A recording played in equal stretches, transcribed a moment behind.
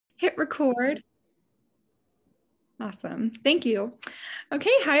Hit record. Awesome. Thank you. Okay.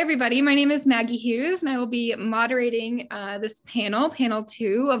 Hi, everybody. My name is Maggie Hughes, and I will be moderating this panel, panel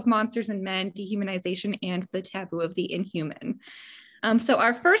 2 of Monsters and Men, Dehumanization and the Taboo of the Inhuman. So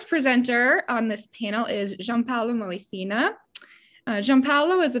our first presenter on this panel is Giampaolo Mollicina.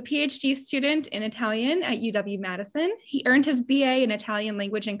 Giampaolo is a PhD student in Italian at UW-Madison. He earned his BA in Italian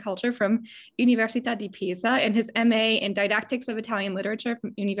language and culture from Università di Pisa and his MA in didactics of Italian literature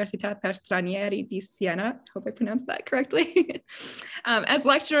from Università per Stranieri di Siena. Hope I pronounced that correctly. As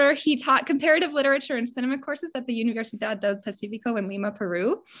lecturer, he taught comparative literature and cinema courses at the Universidad del Pacífico in Lima,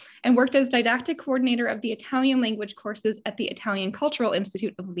 Peru, and worked as didactic coordinator of the Italian language courses at the Italian Cultural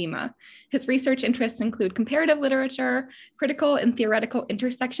Institute of Lima. His research interests include comparative literature, critical and theoretical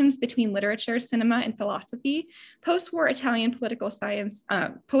intersections between literature, cinema, and philosophy, post-war Italian political science,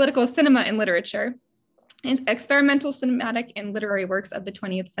 political cinema and literature, and experimental cinematic and literary works of the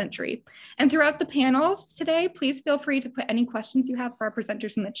 20th century. And throughout the panels today, please feel free to put any questions you have for our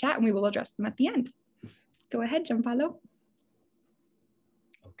presenters in the chat, and we will address them at the end. Go ahead, Giampaolo.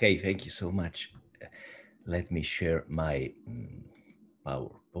 Okay, thank you so much. Let me share my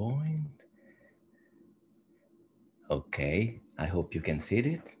PowerPoint. Okay, I hope you can see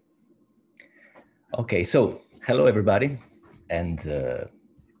it. Okay, so hello everybody. And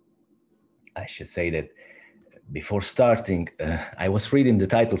I should say that before starting, I was reading the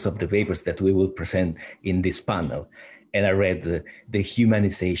titles of the papers that we will present in this panel. And I read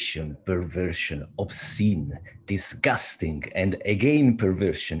dehumanization, perversion, obscene, disgusting, and again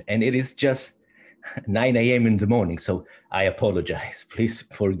perversion. And it is just 9 a.m. in the morning, so I apologize, please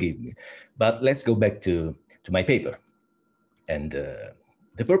forgive me. But let's go back to my paper. And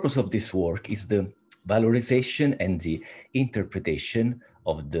the purpose of this work is the valorization and the interpretation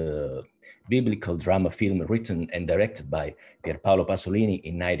of the biblical drama film written and directed by Pierpaolo Pasolini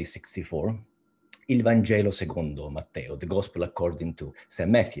in 1964, Il Vangelo secondo Matteo, the Gospel according to St.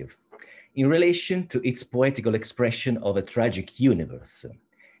 Matthew, in relation to its poetical expression of a tragic universe,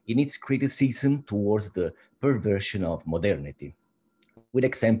 in its criticism towards the perversion of modernity, with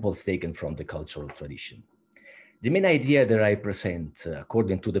examples taken from the cultural tradition. The main idea that I present,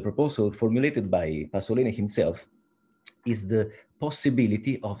 according to the proposal formulated by Pasolini himself, is the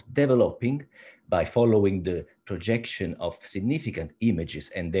possibility of developing, by following the projection of significant images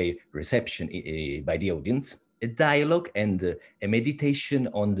and their reception by the audience, a dialogue and a meditation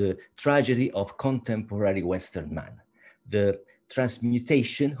on the tragedy of contemporary Western man, the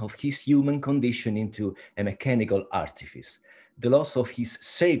transmutation of his human condition into a mechanical artifice, the loss of his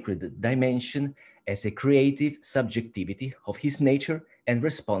sacred dimension as a creative subjectivity of his nature and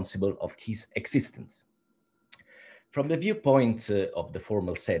responsible of his existence. From the viewpoint of the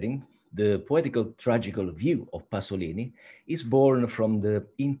formal setting, the poetical tragical view of Pasolini is born from the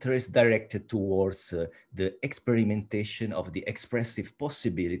interest directed towards the experimentation of the expressive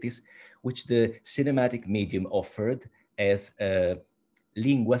possibilities which the cinematic medium offered as a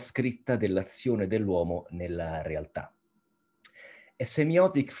lingua scritta dell'azione dell'uomo nella realtà. A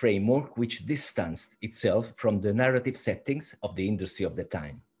semiotic framework which distanced itself from the narrative settings of the industry of the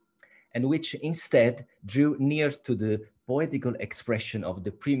time, and which instead drew near to the poetical expression of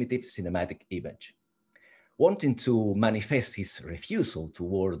the primitive cinematic image. Wanting to manifest his refusal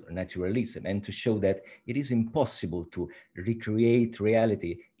toward naturalism and to show that it is impossible to recreate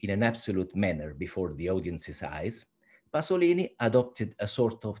reality in an absolute manner before the audience's eyes, Pasolini adopted a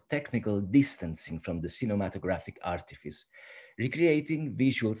sort of technical distancing from the cinematographic artifice, recreating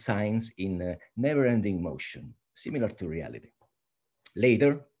visual signs in never-ending motion, similar to reality.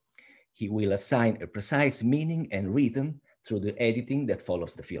 Later, he will assign a precise meaning and rhythm through the editing that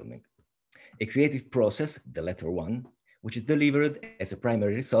follows the filming. A creative process, the latter one, which delivered as a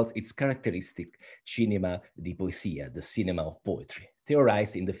primary result its characteristic cinema di poesia, the cinema of poetry,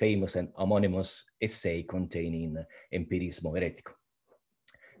 theorized in the famous and homonymous essay containing Empirismo Eretico.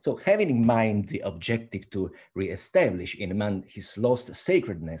 So having in mind the objective to re-establish in man his lost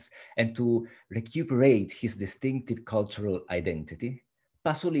sacredness and to recuperate his distinctive cultural identity,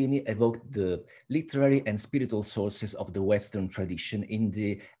 Pasolini evoked the literary and spiritual sources of the Western tradition in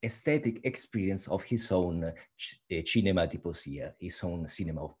the aesthetic experience of his own cinema di poesia, his own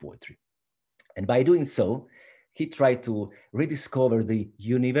cinema of poetry. And by doing so, he tried to rediscover the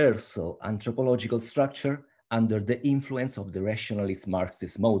universal anthropological structure under the influence of the rationalist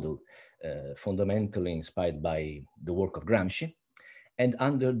Marxist model, fundamentally inspired by the work of Gramsci, and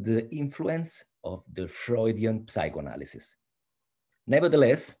under the influence of the Freudian psychoanalysis.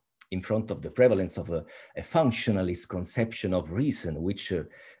 Nevertheless, in front of the prevalence of a functionalist conception of reason, which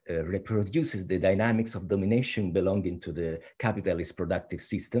reproduces the dynamics of domination belonging to the capitalist productive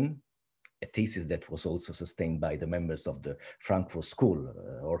system, a thesis that was also sustained by the members of the Frankfurt School,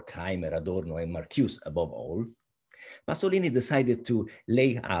 Horkheimer, Adorno, and Marcuse above all, Pasolini decided to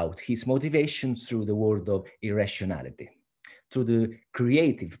lay out his motivation through the world of irrationality, through the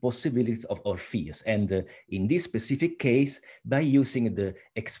creative possibilities of Orpheus, and in this specific case, by using the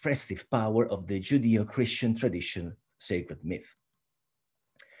expressive power of the Judeo-Christian tradition sacred myth.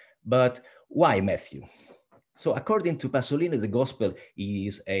 But why Matthew? So according to Pasolini, the gospel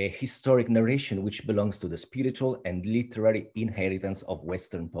is a historic narration which belongs to the spiritual and literary inheritance of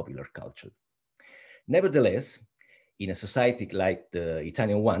Western popular culture. Nevertheless, in a society like the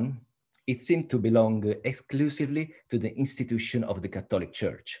Italian one, it seemed to belong exclusively to the institution of the Catholic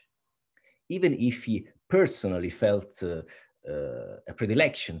Church. Even if he personally felt a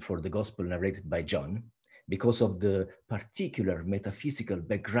predilection for the gospel narrated by John, because of the particular metaphysical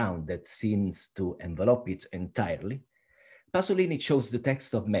background that seems to envelop it entirely, Pasolini chose the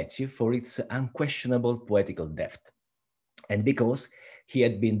text of Matthew for its unquestionable poetical depth, and because he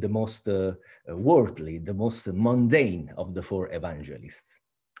had been the most worldly, the most mundane of the four evangelists,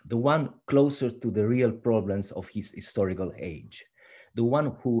 the one closer to the real problems of his historical age, the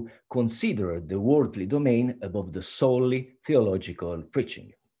one who considered the worldly domain above the solely theological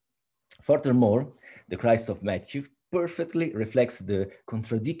preaching. Furthermore, the Christ of Matthew perfectly reflects the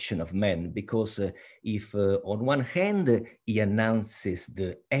contradiction of man, because if on one hand he announces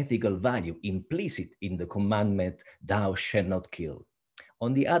the ethical value implicit in the commandment, thou shalt not kill,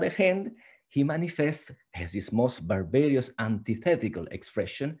 on the other hand, he manifests as his most barbarous antithetical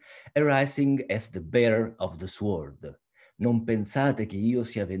expression, arising as the bearer of the sword. Non pensate che io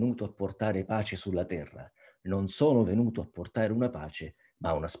sia venuto a portare pace sulla terra. Non sono venuto a portare una pace,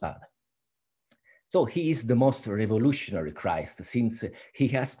 ma una spada. So he is the most revolutionary Christ, since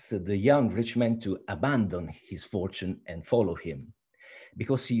he asks the young rich man to abandon his fortune and follow him,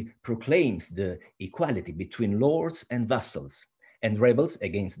 because he proclaims the equality between lords and vassals, and rebels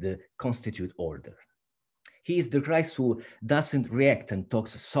against the constituted order. He is the Christ who doesn't react and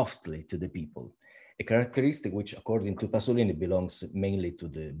talks softly to the people, a characteristic which, according to Pasolini, belongs mainly to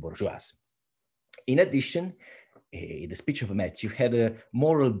the bourgeoisie. In addition, the speech of Matthew had a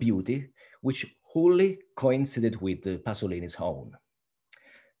moral beauty which wholly coincided with Pasolini's own.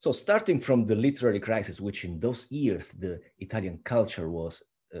 So starting from the literary crisis, which in those years the Italian culture was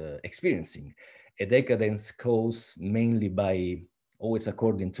experiencing, a decadence caused mainly by, always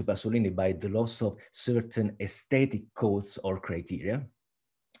according to Pasolini, by the loss of certain aesthetic codes or criteria,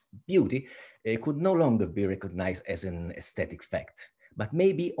 beauty could no longer be recognized as an aesthetic fact, but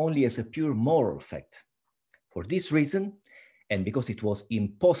maybe only as a pure moral fact. For this reason, and because it was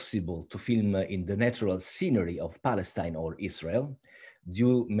impossible to film in the natural scenery of Palestine or Israel,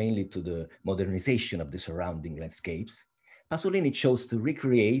 due mainly to the modernization of the surrounding landscapes, Pasolini chose to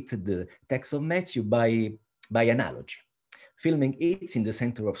recreate the text of Matthew by analogy, filming it in the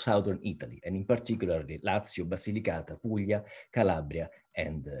center of southern Italy, and in particular Lazio, Basilicata, Puglia, Calabria,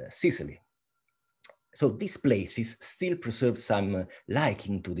 and Sicily. So these places still preserve some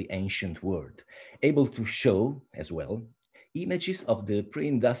liking to the ancient world, able to show, as well, images of the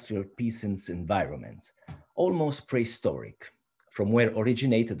pre-industrial peasants' environment, almost prehistoric, from where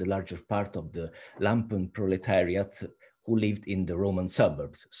originated the larger part of the lumpen proletariat who lived in the Roman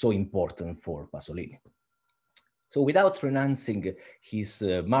suburbs, so important for Pasolini. So without renouncing his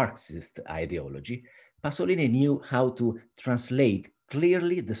Marxist ideology, Pasolini knew how to translate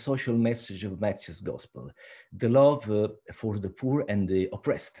clearly the social message of Matthew's gospel, the love for the poor and the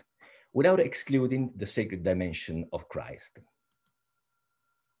oppressed, without excluding the sacred dimension of Christ.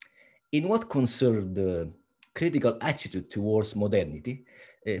 In what concerned the critical attitude towards modernity,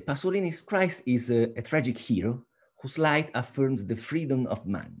 Pasolini's Christ is a tragic hero whose light affirms the freedom of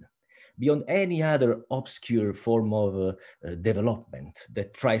man, beyond any other obscure form of development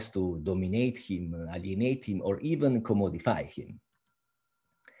that tries to dominate him, alienate him, or even commodify him.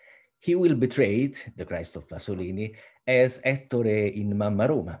 He will betray the Christ of Pasolini as Ettore in Mamma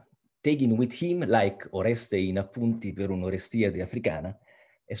Roma, taking with him, like Oreste in Appunti per un'Orestiade Africana,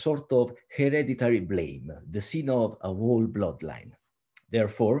 a sort of hereditary blame, the sin of a whole bloodline.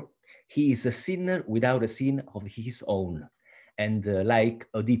 Therefore, he is a sinner without a sin of his own, and like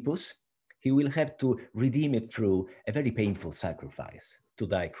Oedipus, he will have to redeem it through a very painful sacrifice, to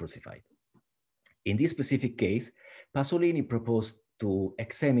die crucified. In this specific case, Pasolini proposed to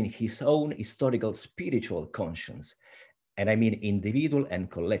examine his own historical spiritual conscience, and I mean individual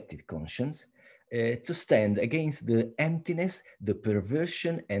and collective conscience, to stand against the emptiness, the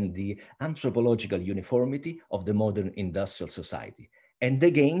perversion, and the anthropological uniformity of the modern industrial society, and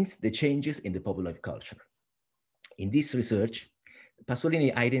against the changes in the popular culture. In this research,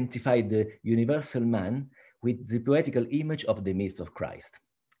 Pasolini identified the universal man with the poetical image of the myth of Christ,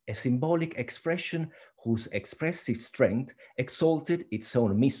 a symbolic expression whose expressive strength exalted its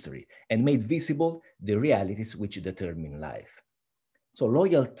own mystery and made visible the realities which determine life. So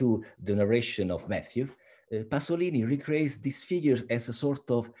loyal to the narration of Matthew, Pasolini recreates these figures as a sort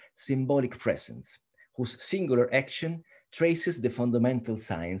of symbolic presence, whose singular action traces the fundamental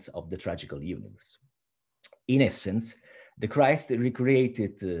science of the tragical universe. In essence, the Christ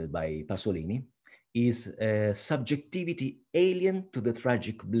recreated by Pasolini is a subjectivity alien to the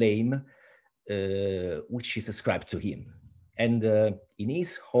tragic blame which is ascribed to him. And in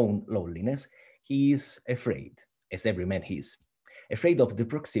his own loneliness, he is afraid, as every man is, afraid of the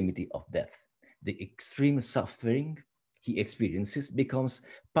proximity of death. The extreme suffering he experiences becomes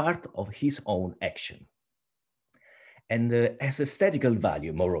part of his own action. And as aesthetical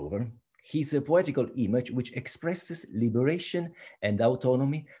value, moreover, he is a poetical image which expresses liberation and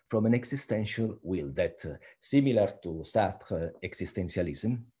autonomy from an existential will that, similar to Sartre's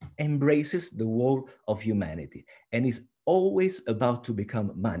existentialism, embraces the whole of humanity and is always about to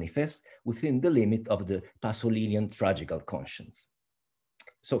become manifest within the limit of the Pasolinian tragical conscience.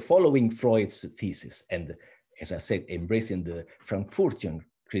 So following Freud's thesis and, as I said, embracing the Frankfurtian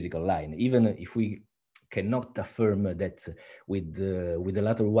critical line, even if we cannot affirm that with the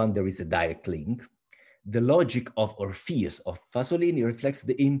latter one there is a direct link, the logic of Orpheus of Pasolini reflects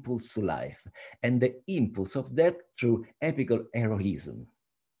the impulse to life and the impulse of death through epical heroism.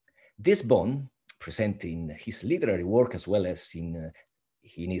 This bond, present in his literary work as well as in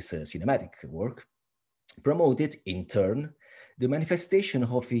his cinematic work, promoted in turn the manifestation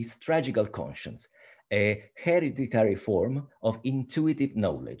of his tragical conscience, a hereditary form of intuitive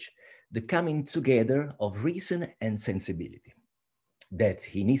knowledge, the coming together of reason and sensibility, that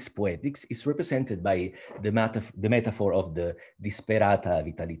in his poetics is represented by the metaphor of the disperata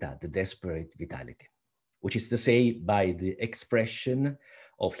vitalità, the desperate vitality, which is to say by the expression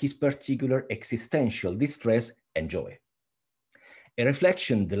of his particular existential distress and joy. A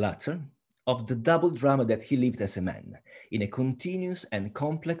reflection, the latter, of the double drama that he lived as a man, in a continuous and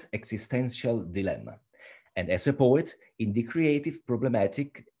complex existential dilemma, and as a poet, in the creative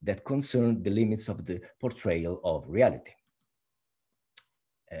problematic that concerned the limits of the portrayal of reality.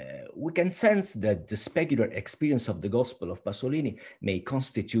 We can sense that the specular experience of the Gospel of Pasolini may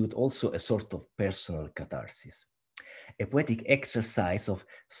constitute also a sort of personal catharsis, a poetic exercise of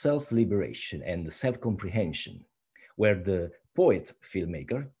self-liberation and self-comprehension, where the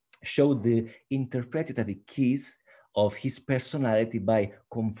poet-filmmaker showed the interpretative keys of his personality by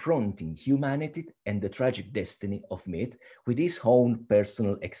confronting humanity and the tragic destiny of myth with his own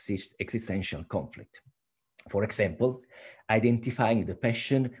personal existential conflict. For example, identifying the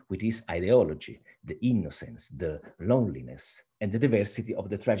passion with his ideology, the innocence, the loneliness, and the diversity of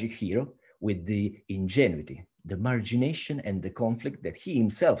the tragic hero with the ingenuity, the margination, and the conflict that he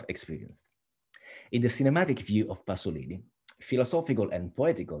himself experienced. In the cinematic view of Pasolini, philosophical and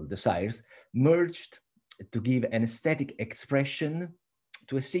poetical desires merged to give an aesthetic expression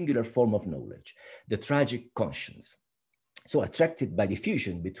to a singular form of knowledge, the tragic conscience. So attracted by the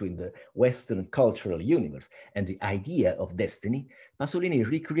fusion between the Western cultural universe and the idea of destiny, Pasolini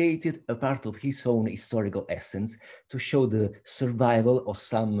recreated a part of his own historical essence to show the survival of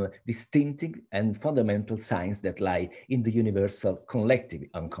some distinctive and fundamental signs that lie in the universal collective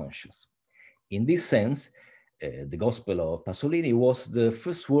unconscious. In this sense, the Gospel of Pasolini was the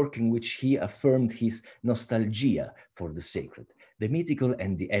first work in which he affirmed his nostalgia for the sacred, the mythical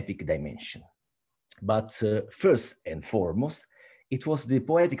and the epic dimension. But first and foremost, it was the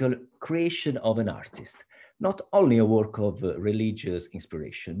poetical creation of an artist, not only a work of religious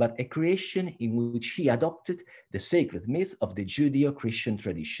inspiration, but a creation in which he adopted the sacred myths of the Judeo-Christian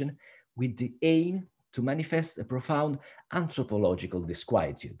tradition with the aim to manifest a profound anthropological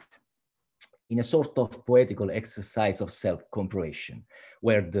disquietude, in a sort of poetical exercise of self-comprehension,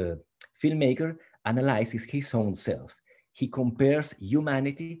 where the filmmaker analyzes his own self. He compares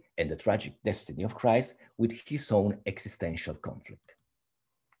humanity and the tragic destiny of Christ with his own existential conflict.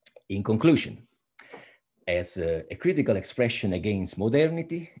 In conclusion, as a critical expression against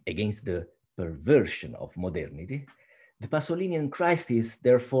modernity, against the perversion of modernity, the Pasolinian Christ is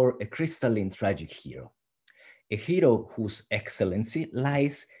therefore a crystalline tragic hero, a hero whose excellency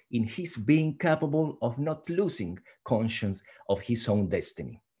lies in his being capable of not losing conscience of his own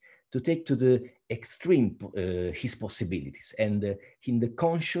destiny, to take to the extreme his possibilities, and in the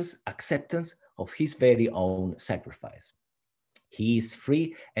conscious acceptance of his very own sacrifice. He is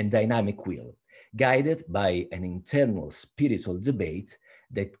free and dynamic will, guided by an internal spiritual debate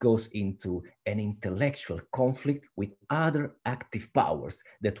that goes into an intellectual conflict with other active powers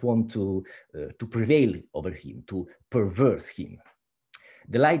that want to prevail over him, to pervert him.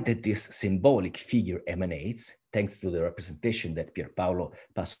 The light that this symbolic figure emanates, thanks to the representation that Pierpaolo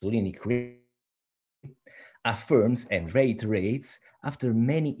Pasolini created, affirms and reiterates after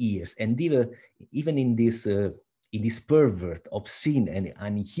many years, and even in this pervert, obscene, and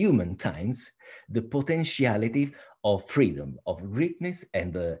unhuman times, the potentiality of freedom, of greatness,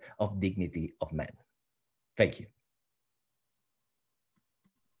 and of dignity of man. Thank you.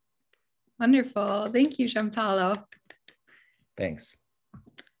 Wonderful. Thank you, Gianpaolo. Thanks.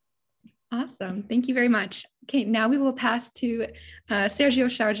 Awesome. Thank you very much. Okay, now we will pass to Sergio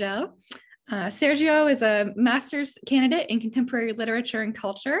Shargel. Sergio is a master's candidate in contemporary literature and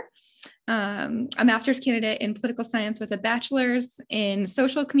culture, a master's candidate in political science with a bachelor's in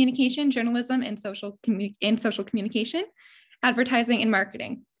social communication, journalism, and social communication, advertising, and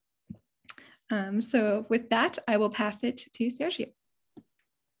marketing. So with that, I will pass it to Sergio.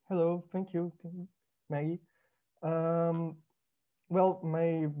 Hello, thank you, Maggie. Well,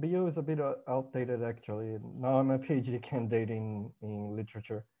 my bio is a bit outdated, actually. Now I'm a PhD candidate in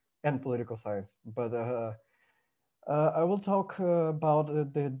literature and political science, but I will talk about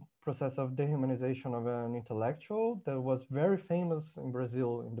the process of dehumanization of an intellectual that was very famous in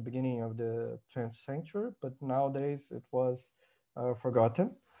Brazil in the beginning of the 20th century, but nowadays it was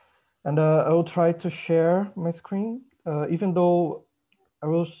forgotten. And I will try to share my screen, even though I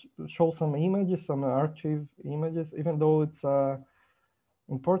will show some images, some archive images, even though it's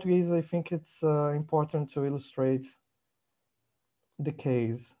in Portuguese, I think it's important to illustrate the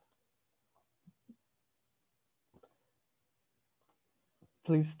case.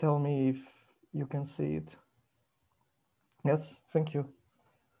 Please tell me if you can see it. Yes, thank you.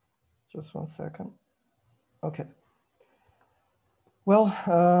 Just one second. Okay.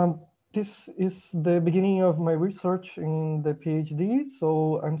 Well, this is the beginning of my research in the PhD,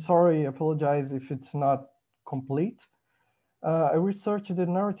 so I'm sorry, I apologize if it's not complete. I researched the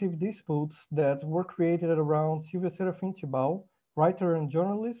narrative disputes that were created around Sylvia Serafim, writer and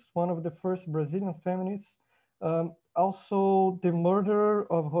journalist, one of the first Brazilian feminists. Also the murder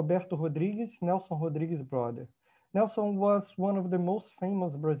of Roberto Rodrigues, Nelson Rodrigues' brother. Nelson was one of the most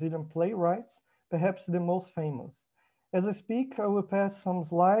famous Brazilian playwrights, perhaps the most famous. As I speak, I will pass some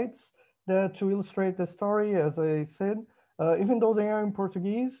slides to illustrate the story, as I said. Even though they are in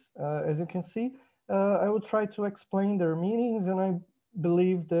Portuguese, as you can see, I will try to explain their meanings, and I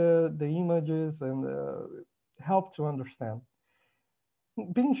believe the images and help to understand.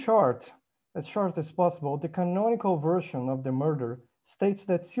 Being as short as possible, the canonical version of the murder states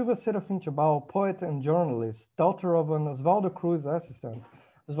that Sylvia Serafim, poet and journalist, daughter of an Oswaldo Cruz assistant,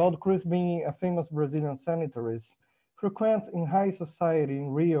 Oswaldo Cruz being a famous Brazilian senatorist, frequent in high society in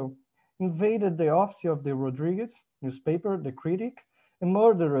Rio, invaded the office of the Rodrigues newspaper, The Critic, and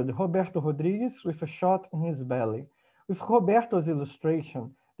murdered Roberto Rodrigues with a shot in his belly. With Roberto's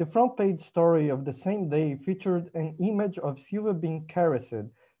illustration, the front page story of the same day featured an image of Sylvia being caressed,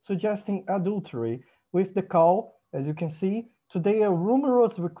 suggesting adultery, with the call, as you can see, today a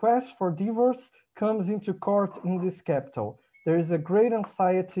rumorous request for divorce comes into court in this capital. There is a great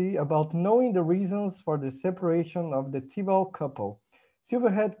anxiety about knowing the reasons for the separation of the Tibau couple. Sylvia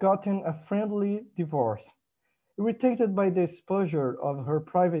had gotten a friendly divorce. Irritated by the exposure of her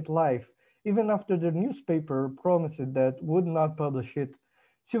private life, even after the newspaper promised that would not publish it,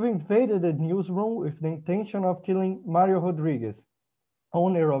 Sylvia invaded the newsroom with the intention of killing Mario Rodrigues,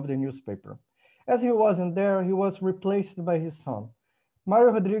 owner of the newspaper. As he wasn't there, he was replaced by his son.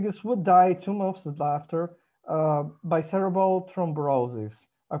 Mario Rodrigues would die 2 months after by cerebral thrombosis,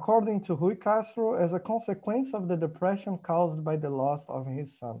 according to Rui Castro, as a consequence of the depression caused by the loss of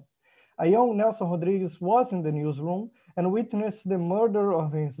his son. A young Nelson Rodrigues was in the newsroom and witnessed the murder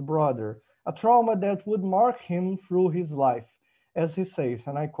of his brother, a trauma that would mark him through his life. As he says,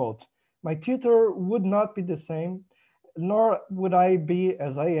 and I quote, "My theater would not be the same, nor would I be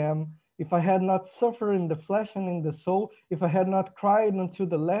as I am, if I had not suffered in the flesh and in the soul, if I had not cried until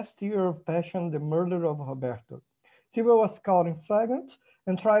the last tear of passion the murder of Roberto." Sylvia was caught in flagrant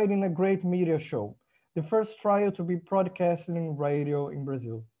and tried in a great media show, the first trial to be broadcasted in radio in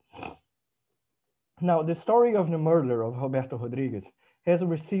Brazil. Now, the story of the murder of Roberto Rodrigues has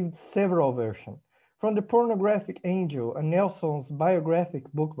received several versions. From The Pornographic Angel, a Nelson's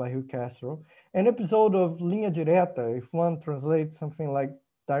biographic book by Rui Castro, an episode of Linha Direta, if one translates something like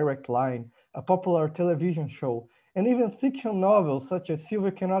Direct Line, a popular television show, and even fiction novels such as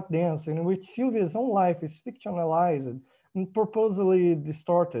Sylvia Cannot Dance, in which Sylvia's own life is fictionalized and purposely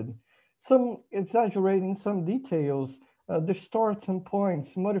distorted. Some exaggerating some details, distort some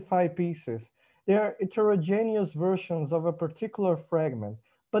points, modify pieces. They are heterogeneous versions of a particular fragment,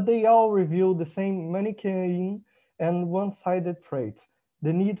 but they all reveal the same Manichaean and one-sided trait,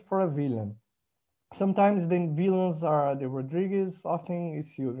 the need for a villain. Sometimes the villains are the Rodrigues, often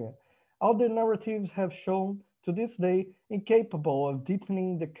is Sylvia. All the narratives have shown to this day incapable of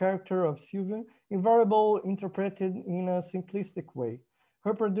deepening the character of Sylvia, invariably interpreted in a simplistic way.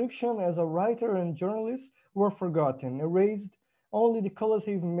 Her production as a writer and journalist were forgotten, erased, only the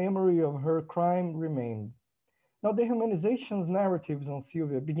collective memory of her crime remained. Now, the humanization narratives on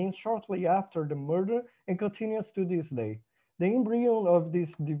Sylvia begin shortly after the murder and continues to this day. The embryo of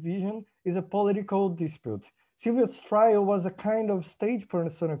this division is a political dispute. Sylvia's trial was a kind of stage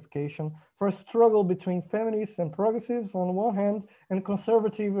personification for a struggle between feminists and progressives on one hand and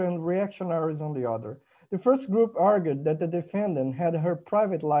conservative and reactionaries on the other. The first group argued that the defendant had her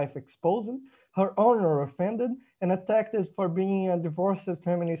private life exposed, her honor offended, and attacked for being a divorced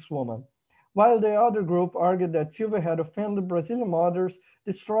feminist woman, while the other group argued that Sylvia had offended Brazilian mothers,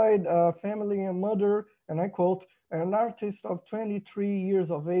 destroyed a family and mother, and I quote, an artist of 23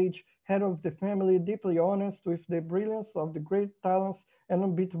 years of age, head of the family, deeply honest with the brilliance of the great talents and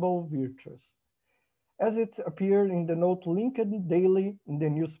unbeatable virtues. As it appeared in the note linked daily in the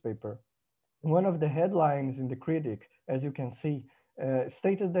newspaper. One of the headlines in the Critic, as you can see,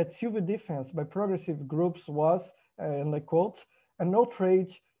 stated that Sylvia's defense by progressive groups was, and I quote, an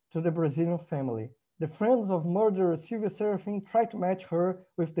outrage to the Brazilian family. The friends of murderer Sylvia Serafim tried to match her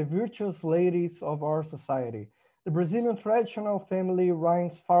with the virtuous ladies of our society. The Brazilian traditional family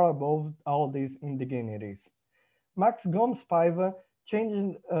ranks far above all these indignities. Max Gomes Paiva,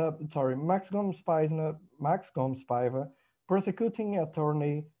 prosecuting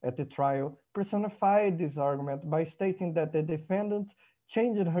attorney at the trial, personified this argument by stating that the defendant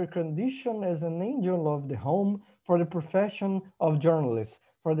changed her condition as an angel of the home for the profession of journalist,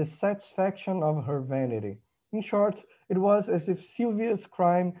 for the satisfaction of her vanity. In short, it was as if Sylvia's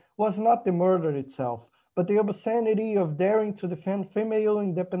crime was not the murder itself, but the obscenity of daring to defend female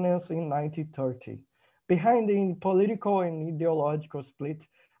independence in 1930. Behind the political and ideological split,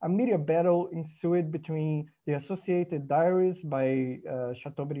 a media battle ensued between the Associated Diaries by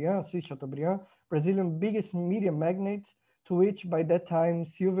Chateaubriand, Brazilian biggest media magnate, to which by that time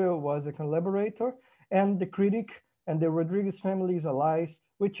Sylvia was a collaborator, and the Critic and the Rodrigues family's allies,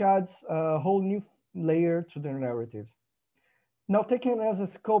 which adds a whole new layer to their narratives. Now, taken as a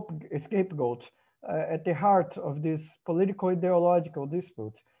scapegoat at the heart of this political ideological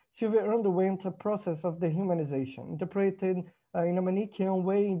dispute, Sylvia underwent a process of dehumanization, interpreted in a Manichaean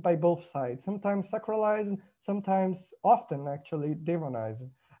way by both sides, sometimes sacralized, sometimes, often actually, demonized.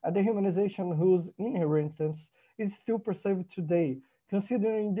 A dehumanization whose inheritance is still perceived today,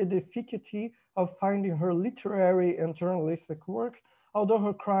 considering the difficulty of finding her literary and journalistic work, although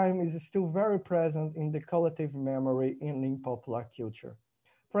her crime is still very present in the collective memory and in popular culture.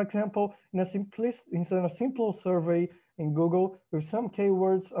 For example, in a simple survey in Google with some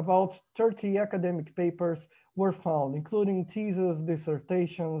keywords, about 30 academic papers were found, including theses,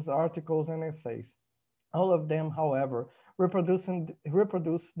 dissertations, articles, and essays. All of them, however, reproduce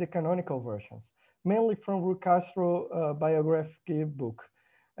the canonical versions, mainly from Rui Castro's biographic book,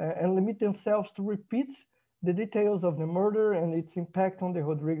 and limit themselves to repeat the details of the murder and its impact on the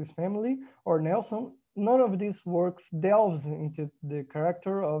Rodrigues family or Nelson. None of these works delves into the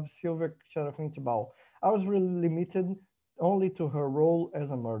character of Sylvia Serafim Tibau. I was really limited only to her role as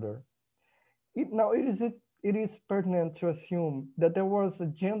a murderer. It is pertinent to assume that there was a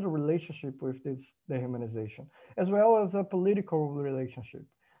gender relationship with this dehumanization, as well as a political relationship.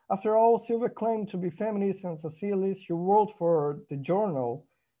 After all, Sylvia claimed to be feminist and socialist. She wrote for the Journal,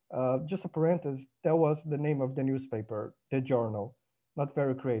 just a parenthesis, that was the name of the newspaper, the Journal. Not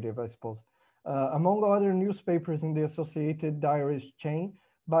very creative, I suppose. Among other newspapers in the Associated Diaries chain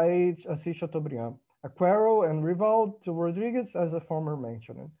by Assis Chateaubriand, Aquarel and rival to Rodrigues, as a former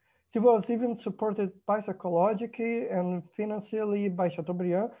mentioned. She was even supported psychologically and financially by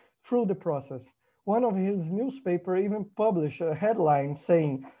Chateaubriand through the process. One of his newspapers even published a headline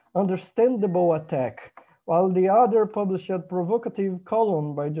saying, "Understandable attack," while the other published a provocative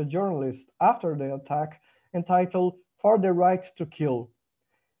column by the journalist after the attack entitled, "For the Right to Kill."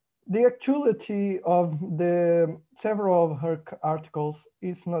 The actuality of several of her articles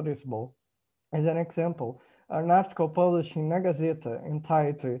is noticeable. As an example, an article published in Na Gazeta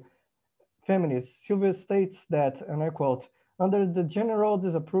entitled "Feminist," Sylvia states that, and I quote, Under the general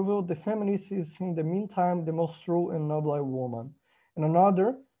disapproval, the feminist is in the meantime the most true and noble woman. And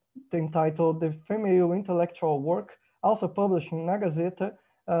another, entitled The Female Intellectual Work, also published in Na Gazeta,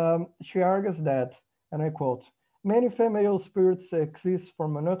 she argues that, and I quote, many female spirits exist for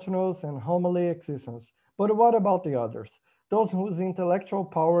monotonous and homely existence, but what about the others? Those whose intellectual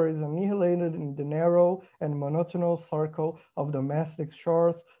power is annihilated in the narrow and monotonous circle of domestic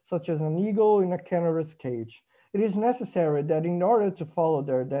chores, such as an eagle in a canary's cage. It is necessary that in order to follow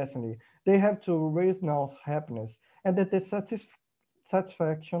their destiny, they have to renounce happiness, and that the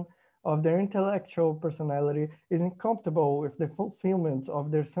satisfaction of their intellectual personality is incompatible with the fulfillment of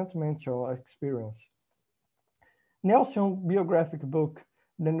their sentimental experience. Nelson's biographic book,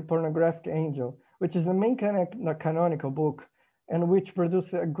 The Pornographic Angel, which is the main canonical book, and which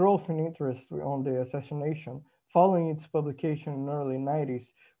produced a growth in interest on the assassination following its publication in the early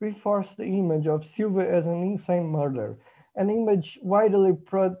 90s, reinforced the image of Sylvia as an insane murderer, an image widely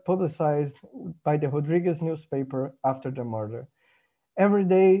publicized by the Rodrigues newspaper after the murder. Every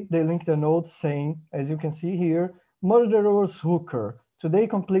day, they link the notes saying, as you can see here, murderer's hooker. Today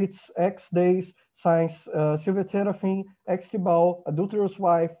completes X days, signs Sylvia Serafim, ex-Tibau, adulterous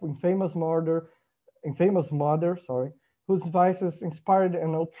wife, infamous mother, whose vices inspired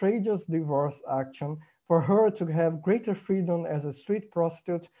an outrageous divorce action for her to have greater freedom as a street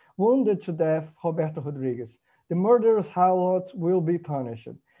prostitute, wounded to death Roberto Rodrigues. The murderer's harlot will be punished.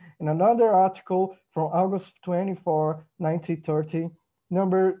 In another article from August 24, 1930,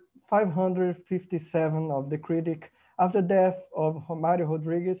 number 557 of the Critic, after the death of Romário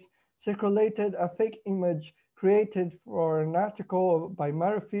Rodrigues, circulated a fake image created for an article by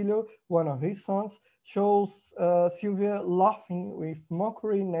Mário Filho, one of his sons, shows Sylvia laughing with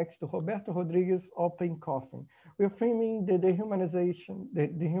mockery next to Roberto Rodrigues' open coffin, reframing the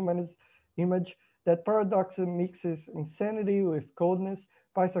dehumanized image that paradoxically mixes insanity with coldness,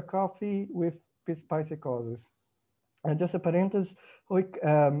 psychopathy with psychosis. And just a parenthesis,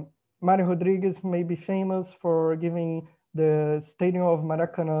 Mário Rodrigues may be famous for giving the stadium of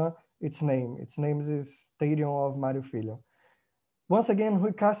Maracanã its name. Its name is Stadium of Mário Filho. Once again,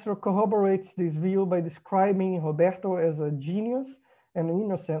 Rui Castro corroborates this view by describing Roberto as a genius and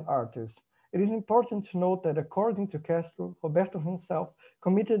innocent artist. It is important to note that according to Castro, Roberto himself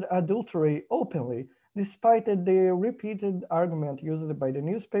committed adultery openly, despite the repeated argument used by the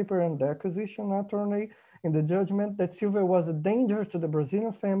newspaper and the acquisition attorney in the judgment that Sylvia was a danger to the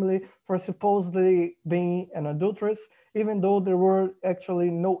Brazilian family for supposedly being an adulteress, even though there were actually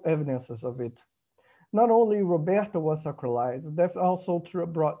no evidences of it. Not only Roberto was sacralized, death also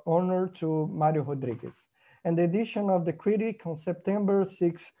brought honor to Mário Rodrigues. And the edition of the Critic on September 6,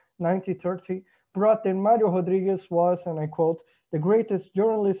 1930, brought that Mário Rodrigues was, and I quote, the greatest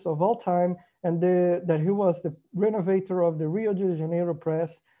journalist of all time, and that he was the renovator of the Rio de Janeiro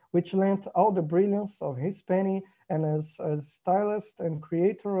press, which lent all the brilliance of his penny, and as a stylist and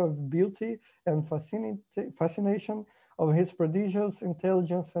creator of beauty and fascination of his prodigious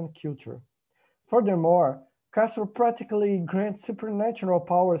intelligence and culture. Furthermore, Castro practically grants supernatural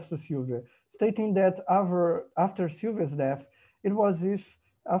powers to Sylvia, stating that after Sylvia's death, it was if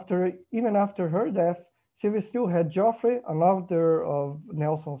even after her death, Sylvia still had Joffrey, another of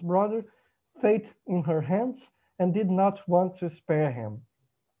Nelson's brother, fate in her hands and did not want to spare him.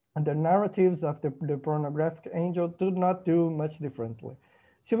 And the narratives of the pornographic angel do not do much differently.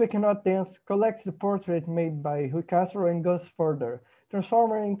 Sylvia Cannot Dance collects the portrait made by Rui Castro and goes further,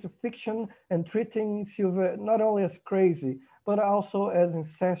 transforming into fiction and treating Sylvia not only as crazy, but also as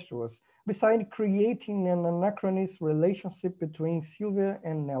incestuous, besides creating an anachronistic relationship between Sylvia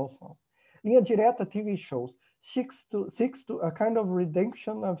and Nelson. Linha Direta TV shows seeks to a kind of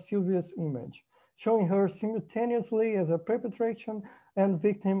redemption of Sylvia's image, showing her simultaneously as a perpetration and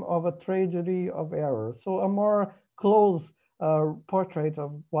victim of a tragedy of error. So a more close portrait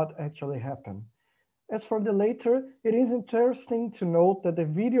of what actually happened. As for the latter, it is interesting to note that the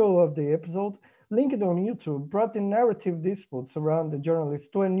video of the episode linked on YouTube brought the narrative disputes around the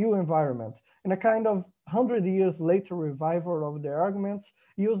journalist to a new environment, in a kind of 100 years later revival of the arguments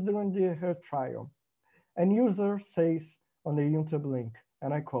used during her trial. An user says on the YouTube link,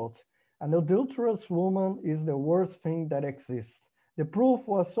 and I quote, "An adulterous woman is the worst thing that exists. The proof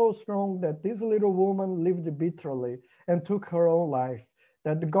was so strong that this little woman lived bitterly and took her own life,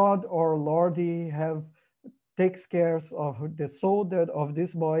 that God or Lordy takes care of the soul of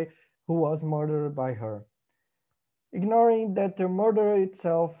this boy who was murdered by her," ignoring that the murderer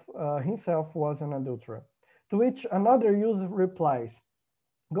himself was an adulterer. To which another user replies,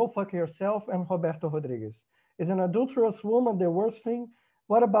 "Go fuck yourself and Roberto Rodrigues. Is an adulterous woman the worst thing?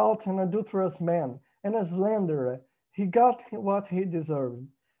 What about an adulterous man and a slanderer? He got what he deserved.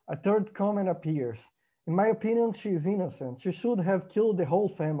 A third comment appears. In my opinion, she is innocent. She should have killed the whole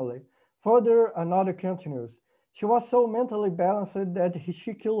family. Further, another continues. She was so mentally balanced that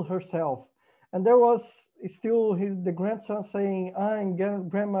she killed herself. And there was still the grandson saying,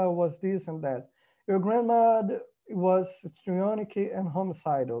 grandma was this and that. Your grandma was histrionic and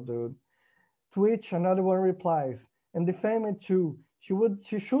homicidal, dude. To which another one replies, and the family too.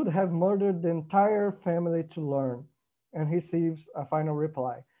 She should have murdered the entire family to learn. And he receives a final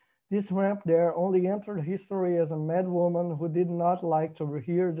reply. This ramp there only entered history as a mad woman who did not like to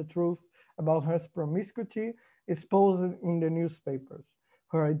hear the truth about her promiscuity exposed in the newspapers.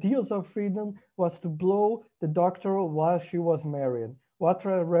 Her ideals of freedom was to blow the doctor while she was married. What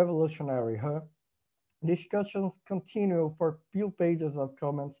a revolutionary, huh? Discussions continue for few pages of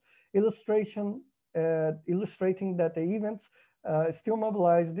comments, illustrating that the events still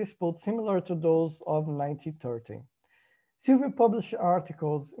mobilize disputes similar to those of 1930. Sylvia published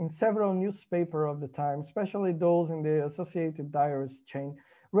articles in several newspapers of the time, especially those in the Associated Diaries chain,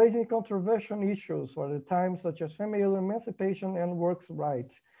 raising controversial issues for the time, such as female emancipation and works'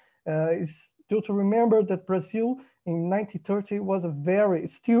 rights. It's due to remember that Brazil in 1930 was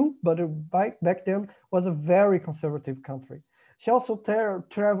back then was a very conservative country. She also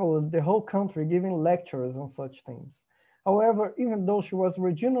traveled the whole country giving lectures on such themes. However, even though she was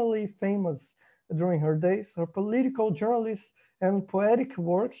regionally famous during her days, her political journalist and poetic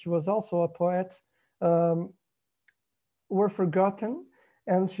works, she was also a poet, were forgotten,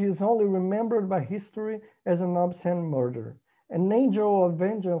 and she is only remembered by history as an obscene murder, an angel of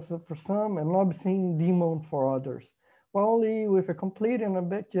vengeance for some, an obscene demon for others. While only with a complete and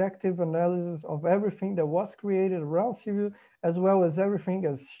objective analysis of everything that was created around Sylvia, as well as everything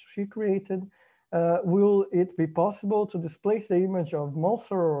as she created, will it be possible to displace the image of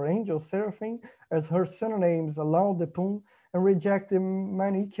monster or angel Serafim as her synonyms allow the poem and reject the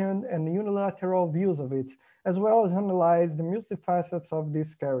Manichaean and unilateral views of it, as well as analyze the multifacets of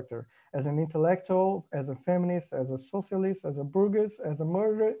this character as an intellectual, as a feminist, as a socialist, as a burgess, as a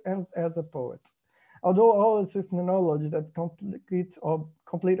murderer, and as a poet. Although always with the knowledge that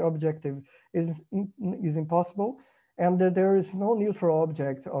complete objective is impossible, and that there is no neutral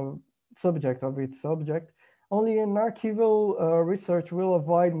subject of its subject, only an archival research will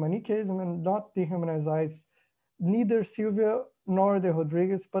avoid Manichaeism and not dehumanize neither Sylvia nor the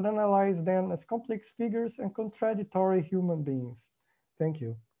Rodrigues, but analyze them as complex figures and contradictory human beings. Thank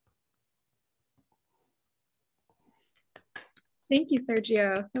you. Thank you,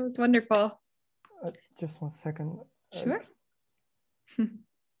 Sergio. That was wonderful. Just 1 second. Sure.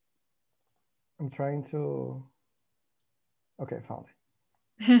 I'm trying to, okay, found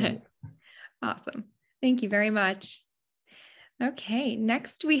it. Awesome. Thank you very much. Okay,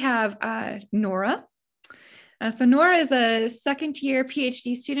 next we have Nora. So Nora is a second-year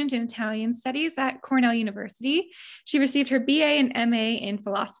PhD student in Italian studies at Cornell University. She received her BA and MA in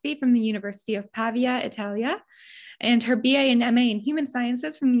philosophy from the University of Pavia, Italia, and her BA and MA in human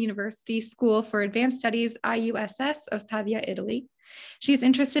sciences from the University School for Advanced Studies, IUSS of Pavia, Italy. She's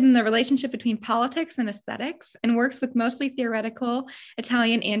interested in the relationship between politics and aesthetics and works with mostly theoretical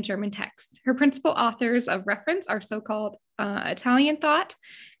Italian and German texts. Her principal authors of reference are so-called Italian thought,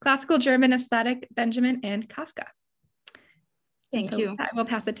 classical German aesthetic, Benjamin, and Kafka. Thank you. I will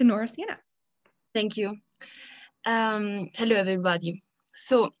pass it to Nora Sienna. Thank you. Hello, everybody.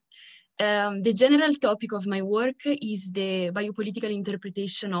 So the general topic of my work is the biopolitical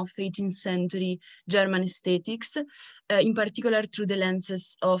interpretation of 18th century German aesthetics, in particular through the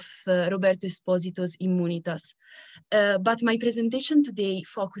lenses of Roberto Esposito's Immunitas. But my presentation today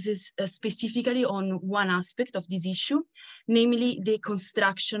focuses specifically on one aspect of this issue, namely the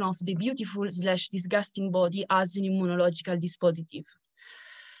construction of the beautiful/disgusting body as an immunological dispositive.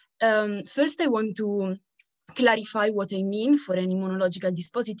 First, I want to clarify what I mean for an immunological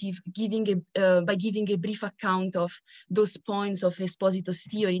dispositive, by giving a brief account of those points of Esposito's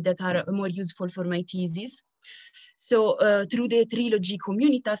theory that are more useful for my thesis. So through the trilogy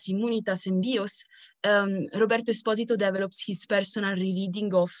Communitas, Immunitas, and Bios, Roberto Esposito develops his personal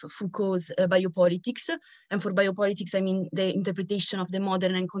rereading of Foucault's biopolitics. And for biopolitics, I mean the interpretation of the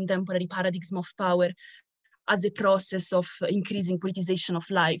modern and contemporary paradigm of power as a process of increasing politicization of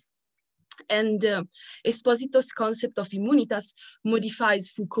life. And Esposito's concept of immunitas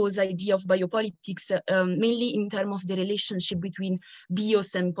modifies Foucault's idea of biopolitics, mainly in terms of the relationship between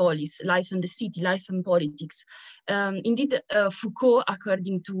bios and polis, life and the city, life and politics. Indeed, Foucault,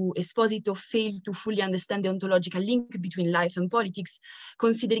 according to Esposito, failed to fully understand the ontological link between life and politics,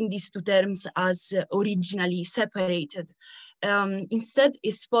 considering these two terms as originally separated. Instead,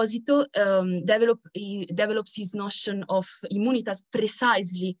 Esposito develops his notion of immunitas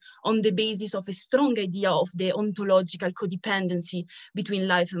precisely on the basis of a strong idea of the ontological codependency between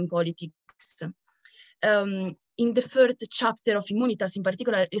life and politics. In the third chapter of Immunitas, in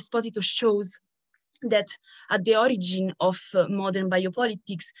particular, Esposito shows that at the origin of modern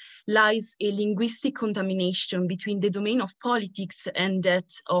biopolitics lies a linguistic contamination between the domain of politics and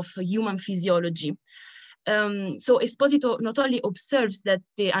that of human physiology. So Esposito not only observes that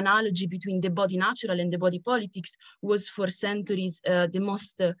the analogy between the body natural and the body politics was for centuries the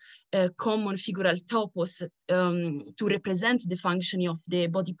most common figural topos to represent the functioning of the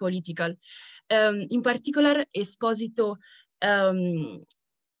body political. In particular, Esposito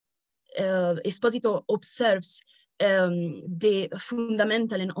observes the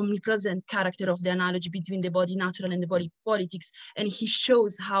fundamental and omnipresent character of the analogy between the body natural and the body politics, and he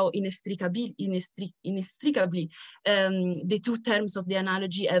shows how inextricably the two terms of the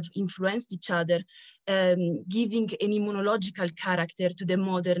analogy have influenced each other, giving an immunological character to the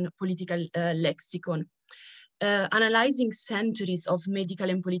modern political lexicon. Analyzing centuries of medical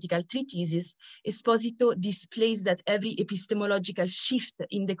and political treatises, Esposito displays that every epistemological shift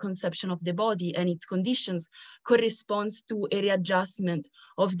in the conception of the body and its conditions corresponds to a readjustment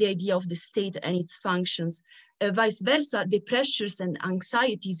of the idea of the state and its functions. Vice versa, the pressures and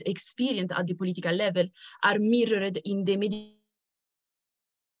anxieties experienced at the political level are mirrored in the medical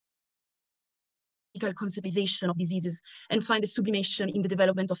conceptualization of diseases and find a sublimation in the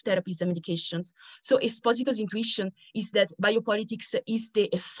development of therapies and medications. So Esposito's intuition is that biopolitics is the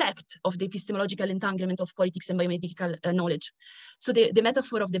effect of the epistemological entanglement of politics and biomedical knowledge. So the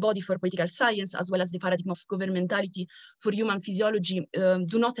metaphor of the body for political science, as well as the paradigm of governmentality for human physiology,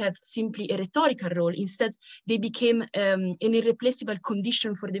 do not have simply a rhetorical role. Instead, they became an irreplaceable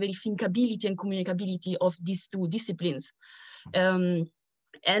condition for the very thinkability and communicability of these two disciplines.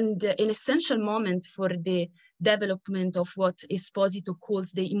 And an essential moment for the development of what Esposito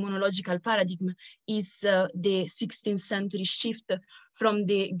calls the immunological paradigm is the 16th century shift from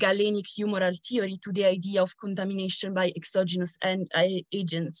the Galenic humoral theory to the idea of contamination by exogenous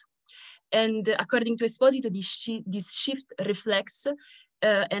agents. And according to Esposito, this shift reflects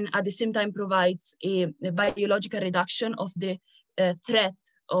and at the same time provides a biological reduction of the threat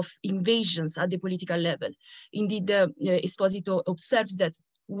of invasions at the political level. Indeed, Esposito observes that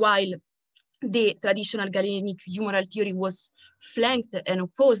while the traditional Galenic humoral theory was flanked and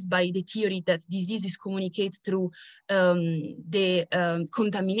opposed by the theory that diseases communicate through the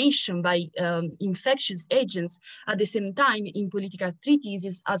contamination by infectious agents, at the same time in political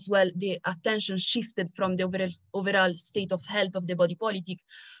treatises as well, the attention shifted from the overall state of health of the body politic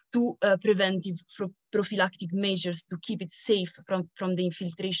to preventive prophylactic measures to keep it safe from the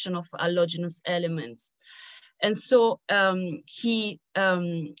infiltration of allogenous elements. And so he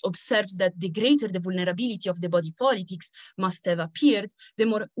observes that the greater the vulnerability of the body politics must have appeared, the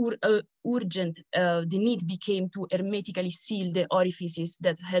more urgent the need became to hermetically seal the orifices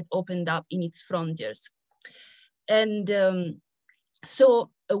that had opened up in its frontiers. And so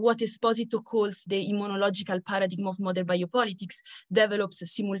what Esposito calls the immunological paradigm of modern biopolitics develops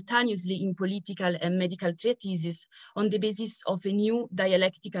simultaneously in political and medical treatises on the basis of a new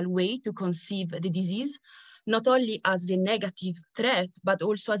dialectical way to conceive the disease, not only as a negative threat, but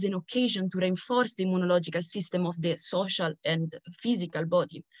also as an occasion to reinforce the immunological system of the social and physical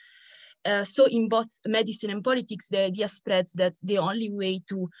body. So in both medicine and politics, the idea spreads that the only way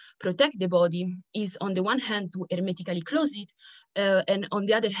to protect the body is on the one hand to hermetically close it, and on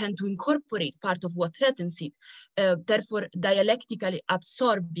the other hand to incorporate part of what threatens it, therefore dialectically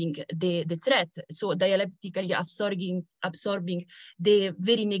absorbing the threat, so dialectically absorbing the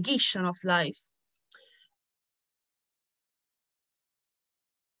very negation of life.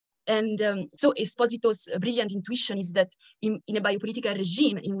 And so Esposito's brilliant intuition is that in a biopolitical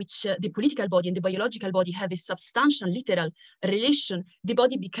regime in which the political body and the biological body have a substantial literal relation, the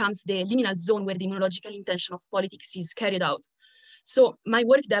body becomes the liminal zone where the immunological intention of politics is carried out. So my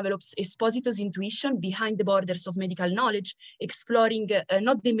work develops Esposito's intuition behind the borders of medical knowledge, exploring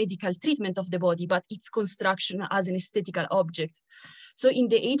not the medical treatment of the body, but its construction as an aesthetical object. So in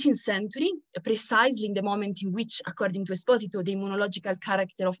the 18th century, precisely in the moment in which, according to Esposito, the immunological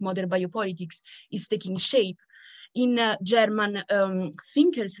character of modern biopolitics is taking shape, in German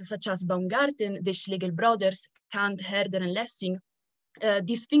thinkers such as Baumgarten, the Schlegel brothers, Kant, Herder, and Lessing,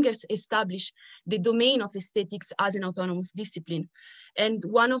 these thinkers establish the domain of aesthetics as an autonomous discipline. And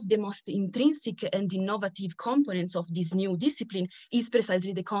one of the most intrinsic and innovative components of this new discipline is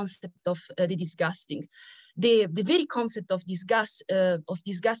precisely the concept of the disgusting. the very concept of disgust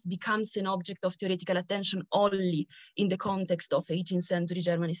becomes an object of theoretical attention only in the context of 18th century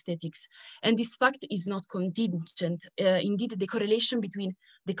German aesthetics. And this fact is not contingent. Indeed, the correlation between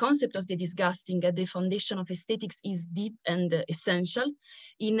the concept of the disgusting at the foundation of aesthetics is deep and essential.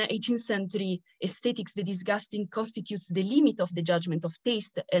 In 18th century aesthetics, the disgusting constitutes the limit of the judgment of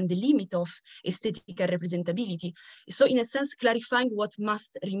taste and the limit of aesthetical representability. So in a sense, clarifying what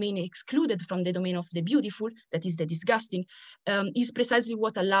must remain excluded from the domain of the beautiful, that is the disgusting, is precisely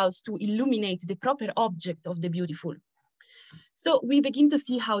what allows to illuminate the proper object of the beautiful. So we begin to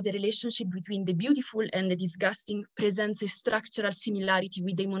see how the relationship between the beautiful and the disgusting presents a structural similarity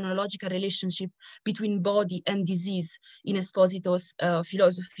with the monological relationship between body and disease in Esposito's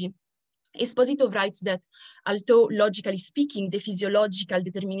philosophy. Esposito writes that although logically speaking, the physiological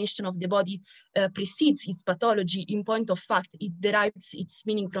determination of the body precedes its pathology, in point of fact, it derives its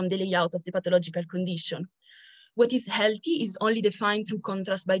meaning from the layout of the pathological condition. What is healthy is only defined through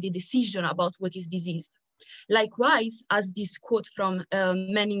contrast by the decision about what is diseased. Likewise, as this quote from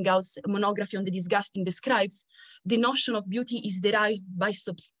Menningau's monography on the disgusting describes, the notion of beauty is derived by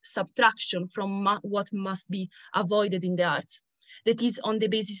subtraction from what must be avoided in the arts. That is on the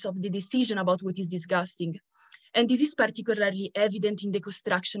basis of the decision about what is disgusting. And this is particularly evident in the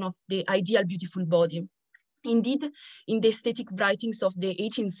construction of the ideal beautiful body. Indeed, in the aesthetic writings of the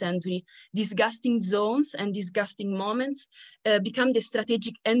 18th century, disgusting zones and disgusting moments become the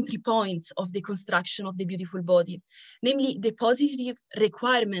strategic entry points of the construction of the beautiful body. Namely, the positive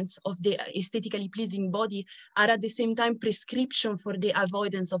requirements of the aesthetically pleasing body are at the same time prescription for the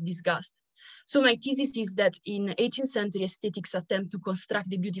avoidance of disgust. So my thesis is that in 18th century aesthetics attempt to construct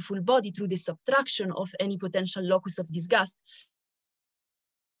the beautiful body through the subtraction of any potential locus of disgust,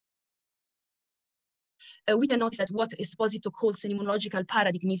 we can notice that what Esposito calls an immunological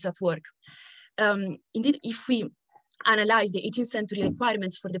paradigm is at work. Indeed, if we analyze the 18th century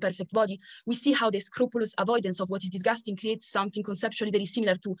requirements for the perfect body, we see how the scrupulous avoidance of what is disgusting creates something conceptually very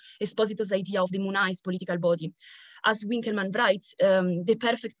similar to Esposito's idea of the monized political body. As Winkelmann writes, the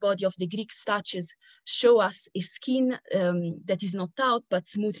perfect body of the Greek statues show us a skin that is not taut, but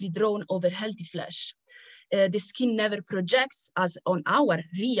smoothly drawn over healthy flesh. The skin never projects, as on our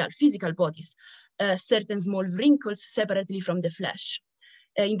real physical bodies, certain small wrinkles separately from the flesh.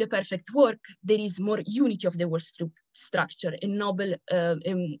 In the perfect work, there is more unity of the whole structure, a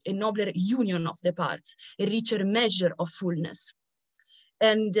nobler union of the parts, a richer measure of fullness.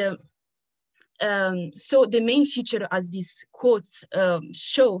 And so the main feature, as these quotes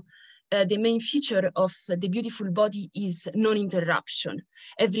show, the main feature of the beautiful body is non-interruption.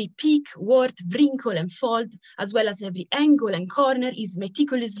 Every peak, wart, wrinkle, and fold, as well as every angle and corner, is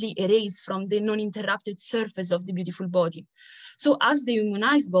meticulously erased from the non-interrupted surface of the beautiful body. So as the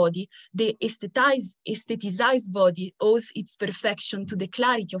humanized body, the aestheticized body owes its perfection to the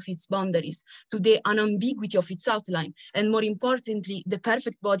clarity of its boundaries, to the unambiguity of its outline, and more importantly, the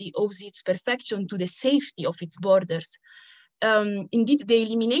perfect body owes its perfection to the safety of its borders. Indeed, the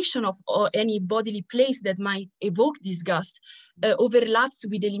elimination of any bodily place that might evoke disgust overlaps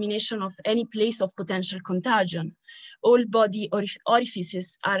with the elimination of any place of potential contagion. All body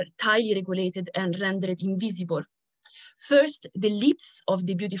orifices are tightly regulated and rendered invisible. First, the lips of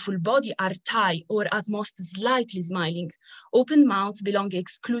the beautiful body are tight or at most slightly smiling. Open mouths belong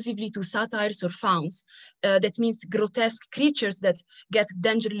exclusively to satyrs or fauns. That means grotesque creatures that get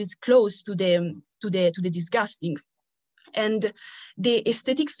dangerously close to the disgusting. And the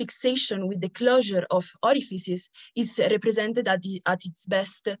aesthetic fixation with the closure of orifices is represented at its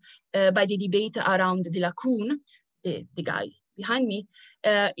best by the debate around the lacoon, the guy behind me,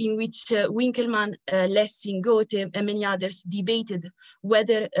 in which Winkelmann, Lessing, Goethe, and many others debated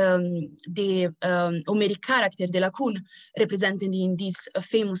whether the Homeric character, the lacoon, represented in this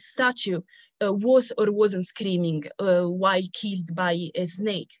famous statue, was or wasn't screaming while killed by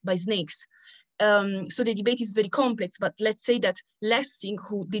snakes. So the debate is very complex, but let's say that Lessing,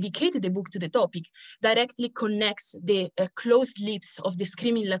 who dedicated the book to the topic, directly connects the closed lips of the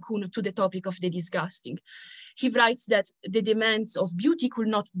screaming lacoon to the topic of the disgusting. He writes that the demands of beauty could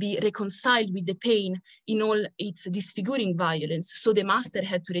not be reconciled with the pain in all its disfiguring violence, so the master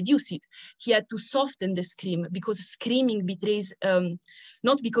had to reduce it. He had to soften the scream, because screaming betrays,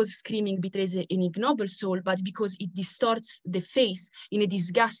 not because screaming betrays an ignoble soul, but because it distorts the face in a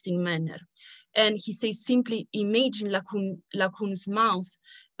disgusting manner. And he says simply, imagine lacoon's mouth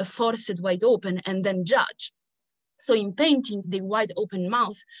forced wide open and then judge. So in painting, the wide open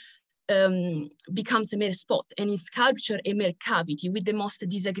mouth becomes a mere spot, and in sculpture, a mere cavity with the most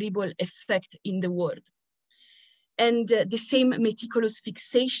disagreeable effect in the world. And the same meticulous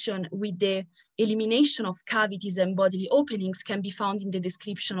fixation with the elimination of cavities and bodily openings can be found in the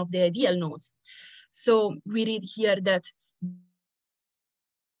description of the ideal nose. So we read here that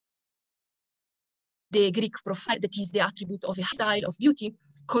the Greek profile, that is the attribute of a style of beauty,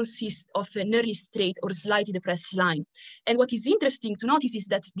 consists of a nearly straight or slightly depressed line. And what is interesting to notice is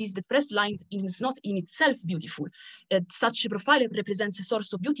that this depressed line is not in itself beautiful. Such a profile represents a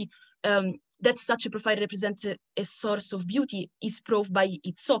source of beauty. That such a profile represents a source of beauty is proved by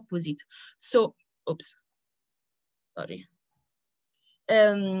its opposite. So, oops, sorry.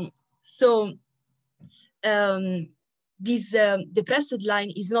 This depressed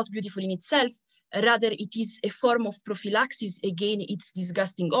line is not beautiful in itself. Rather, it is a form of prophylaxis against its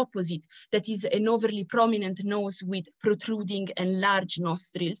disgusting opposite, that is an overly prominent nose with protruding and large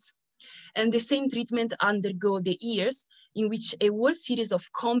nostrils. And the same treatment undergo the ears, in which a whole series of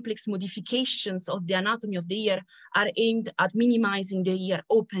complex modifications of the anatomy of the ear are aimed at minimizing the ear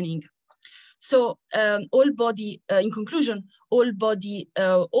opening. So in conclusion, all body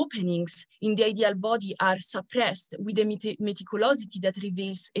openings in the ideal body are suppressed with a meticulosity that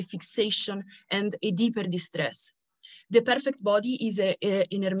reveals a fixation and a deeper distress. The perfect body is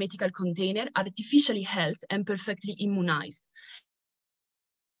an hermetical container, artificially held and perfectly immunized.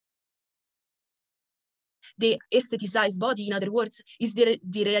 The aestheticized body, in other words, is the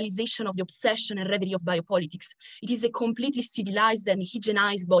realization of the obsession and reverie of biopolitics. It is a completely civilized and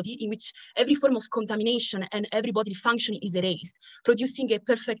hygienized body in which every form of contamination and every bodily function is erased, producing a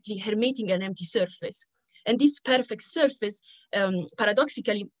perfectly hermetic and empty surface. And this perfect surface,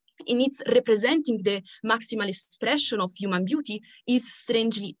 paradoxically, in its representing the maximal expression of human beauty, is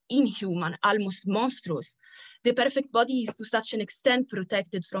strangely inhuman, almost monstrous. The perfect body is to such an extent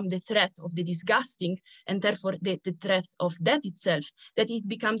protected from the threat of the disgusting, and therefore the threat of death itself, that it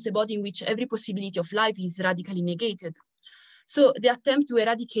becomes a body in which every possibility of life is radically negated. So the attempt to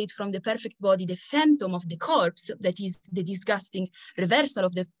eradicate from the perfect body the phantom of the corpse, that is the disgusting reversal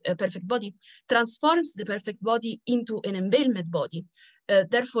of the perfect body, transforms the perfect body into an embalmed body,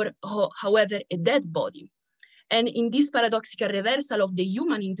 therefore, however, a dead body. And in this paradoxical reversal of the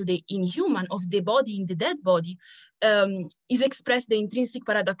human into the inhuman, of the body in the dead body, is expressed the intrinsic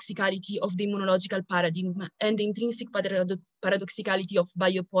paradoxicality of the immunological paradigm and the intrinsic paradoxicality of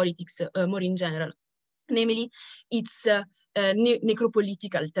biopolitics more in general, namely its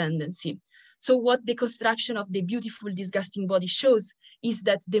necropolitical tendency. So what the construction of the beautiful, disgusting body shows is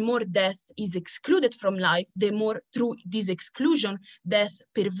that the more death is excluded from life, the more through this exclusion, death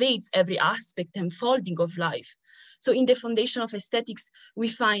pervades every aspect and folding of life. So in the foundation of aesthetics, we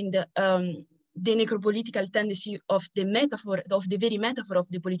find the necropolitical tendency of the metaphor, of the very metaphor of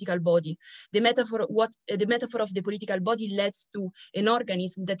the political body. The metaphor of the political body leads to an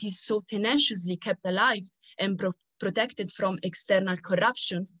organism that is so tenaciously kept alive and protected from external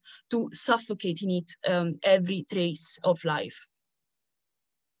corruptions to suffocate in it every trace of life.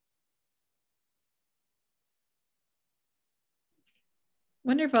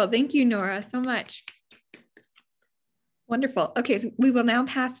 Wonderful. Thank you, Nora, so much. Wonderful. Okay, so we will now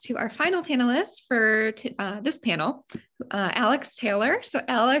pass to our final panelist for this panel, Alex Taylor. So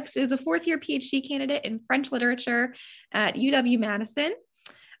Alex is a fourth-year PhD candidate in French literature at UW-Madison.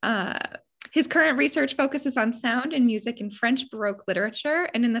 His current research focuses on sound and music in French Baroque literature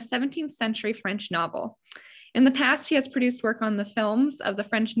and in the 17th century French novel. In the past, he has produced work on the films of the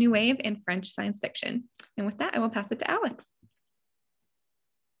French New Wave and French science fiction. And with that, I will pass it to Alex.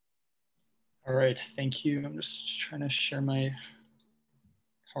 All right, thank you. I'm just trying to share my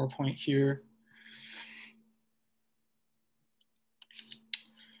PowerPoint here.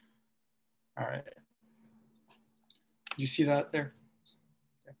 All right. You see that there?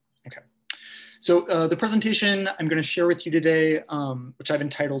 Okay. So the presentation I'm going to share with you today, which I've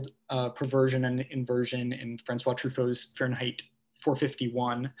entitled Perversion and Inversion in Francois Truffaut's Fahrenheit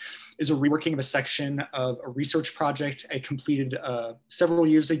 451, is a reworking of a section of a research project I completed several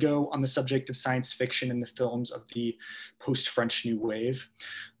years ago on the subject of science fiction in the films of the post-French New Wave.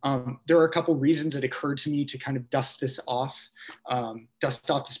 There are a couple reasons it occurred to me to kind of dust off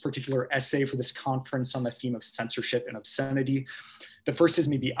this particular essay for this conference on the theme of censorship and obscenity. The first is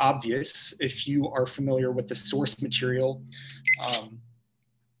maybe obvious if you are familiar with the source material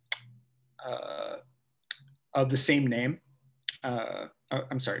of the same name.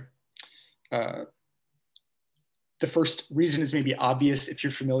 I'm sorry. The first reason is maybe obvious if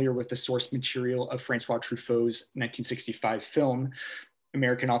you're familiar with the source material of Francois Truffaut's 1965 film,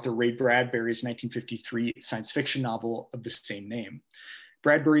 American author Ray Bradbury's 1953 science fiction novel of the same name.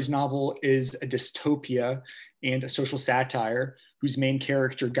 Bradbury's novel is a dystopia and a social satire whose main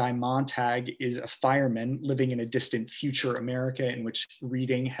character, Guy Montag, is a fireman living in a distant future America in which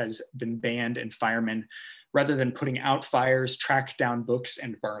reading has been banned and firemen, rather than putting out fires, track down books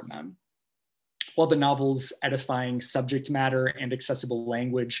and burn them. While the novel's edifying subject matter and accessible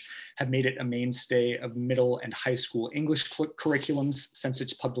language have made it a mainstay of middle and high school English curriculums since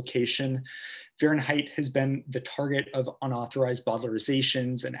its publication, Fahrenheit has been the target of unauthorized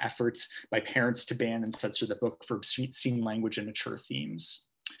bowdlerizations and efforts by parents to ban and censor the book for obscene language and mature themes.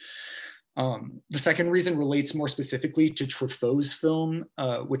 The second reason relates more specifically to Truffaut's film,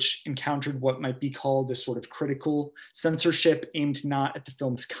 which encountered what might be called a sort of critical censorship aimed not at the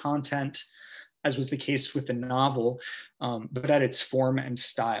film's content, as was the case with the novel, but at its form and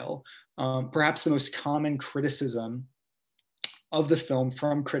style. Perhaps the most common criticism of the film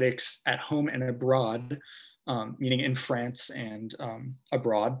from critics at home and abroad, meaning in France and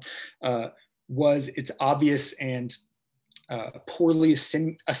abroad, was its obvious and poorly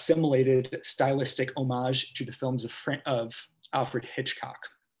assimilated stylistic homage to the films of Alfred Hitchcock.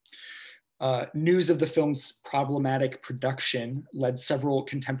 News of the film's problematic production led several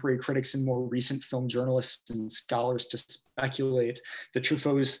contemporary critics and more recent film journalists and scholars to speculate that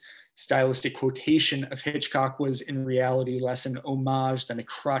Truffaut's stylistic quotation of Hitchcock was in reality less an homage than a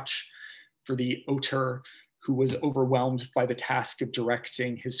crutch for the auteur, who was overwhelmed by the task of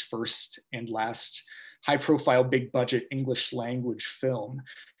directing his first and last high-profile, big-budget English language film.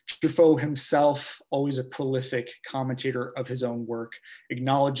 Truffaut himself, always a prolific commentator of his own work,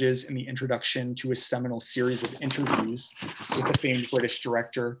 acknowledges in the introduction to his seminal series of interviews with the famed British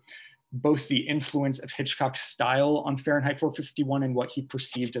director both the influence of Hitchcock's style on Fahrenheit 451 and what he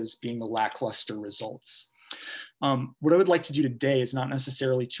perceived as being the lackluster results. What I would like to do today is not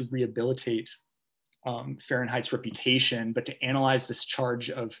necessarily to rehabilitate Fahrenheit's reputation, but to analyze this charge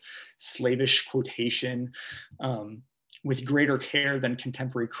of slavish quotation with greater care than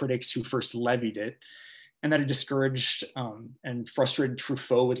contemporary critics who first levied it, and that it discouraged and frustrated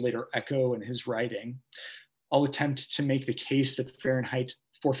Truffaut would later echo in his writing. I'll attempt to make the case that Fahrenheit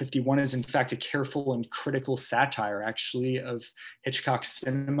 451 is in fact a careful and critical satire, actually, of Hitchcock's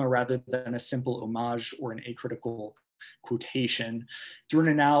cinema rather than a simple homage or an acritical quotation, through an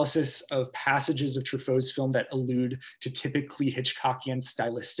analysis of passages of Truffaut's film that allude to typically Hitchcockian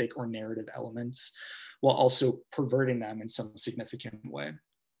stylistic or narrative elements, while also perverting them in some significant way.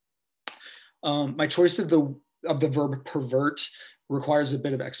 My choice of the verb pervert requires a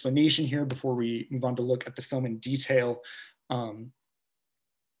bit of explanation here before we move on to look at the film in detail.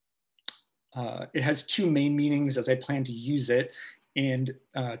 It has two main meanings as I plan to use it, and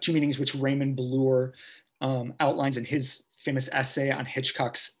two meanings which Raymond Bloor outlines in his famous essay on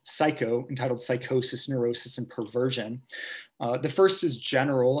Hitchcock's Psycho, entitled Psychosis, Neurosis, and Perversion. The first is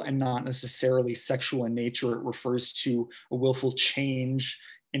general and not necessarily sexual in nature. It refers to a willful change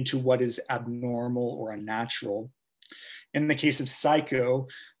into what is abnormal or unnatural. In the case of Psycho,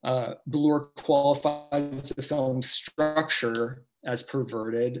 Bloor qualifies the film's structure as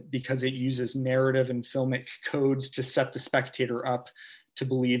perverted because it uses narrative and filmic codes to set the spectator up to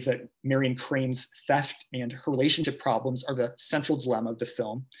believe that Marion Crane's theft and her relationship problems are the central dilemma of the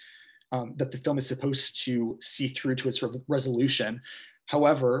film, that the film is supposed to see through to its resolution.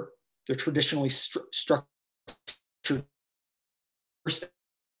 However, the traditionally structured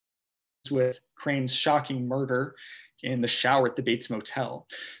with Crane's shocking murder in the shower at the Bates Motel.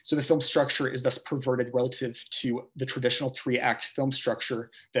 So the film structure is thus perverted relative to the traditional three-act film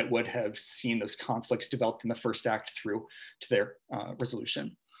structure that would have seen those conflicts developed in the first act through to their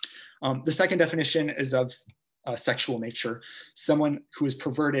resolution. The second definition is of sexual nature. Someone who is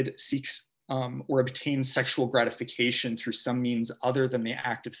perverted seeks or obtains sexual gratification through some means other than the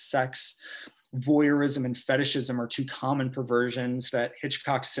act of sex. Voyeurism and fetishism are two common perversions that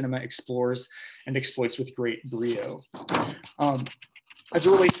Hitchcock's cinema explores and exploits with great brio. As it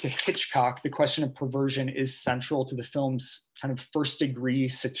relates to Hitchcock, the question of perversion is central to the film's kind of first degree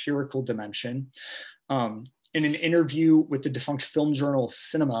satirical dimension. In an interview with the defunct film journal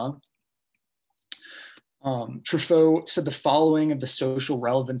Cinema, Truffaut said the following of the social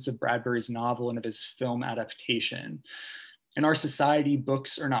relevance of Bradbury's novel and of his film adaptation. In our society,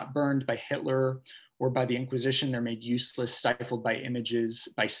 books are not burned by Hitler or by the Inquisition. They're made useless, stifled by images,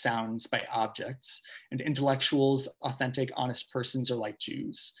 by sounds, by objects. And intellectuals, authentic, honest persons are like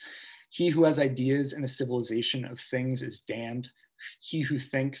Jews. He who has ideas in a civilization of things is damned. He who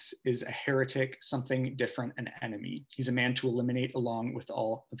thinks is a heretic, something different, an enemy. He's a man to eliminate along with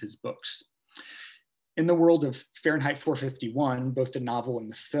all of his books. In the world of Fahrenheit 451, both the novel and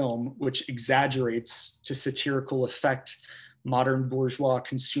the film, which exaggerates to satirical effect modern bourgeois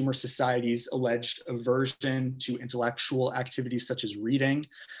consumer society's alleged aversion to intellectual activities such as reading.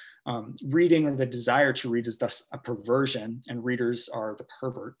 Reading, or the desire to read, is thus a perversion, and readers are the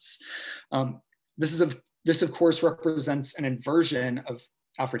perverts. This of course represents an inversion of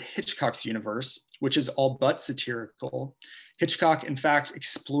Alfred Hitchcock's universe, which is all but satirical. Hitchcock, in fact,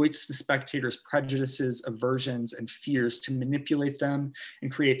 exploits the spectator's prejudices, aversions, and fears to manipulate them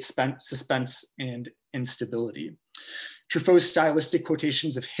and create suspense and instability. Truffaut's stylistic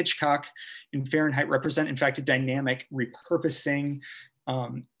quotations of Hitchcock in Fahrenheit represent, in fact, a dynamic repurposing,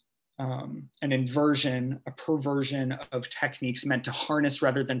 an inversion, a perversion of techniques meant to harness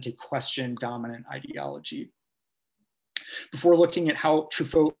rather than to question dominant ideology. Before looking at how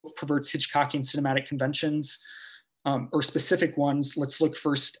Truffaut perverts Hitchcockian cinematic conventions, or specific ones, let's look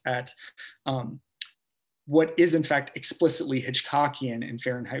first at what is in fact explicitly Hitchcockian in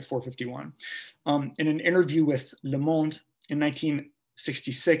Fahrenheit 451. In an interview with Le Monde in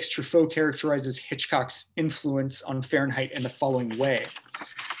 1966, Truffaut characterizes Hitchcock's influence on Fahrenheit in the following way.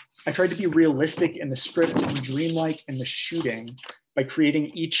 I tried to be realistic in the script and dreamlike in the shooting by creating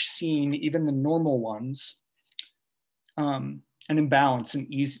each scene, even the normal ones, an imbalance,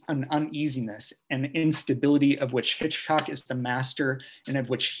 an uneasiness, an instability of which Hitchcock is the master and of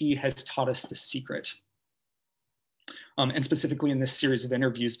which he has taught us the secret. And specifically in this series of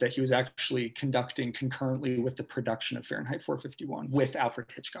interviews that he was actually conducting concurrently with the production of Fahrenheit 451 with Alfred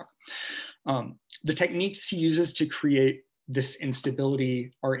Hitchcock. The techniques he uses to create this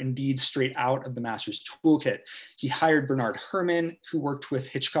instability are indeed straight out of the master's toolkit. He hired Bernard Herrmann, who worked with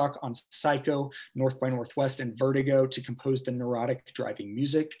Hitchcock on Psycho, North by Northwest, and Vertigo, to compose the neurotic driving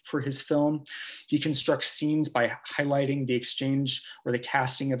music for his film. He constructs scenes by highlighting the exchange or the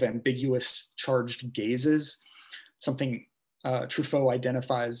casting of ambiguous charged gazes, something Truffaut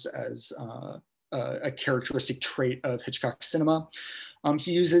identifies as a characteristic trait of Hitchcock cinema.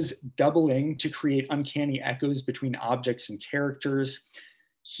 He uses doubling to create uncanny echoes between objects and characters.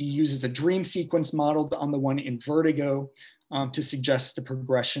 He uses a dream sequence modeled on the one in Vertigo to suggest the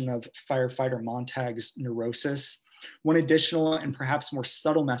progression of firefighter Montag's neurosis. One additional and perhaps more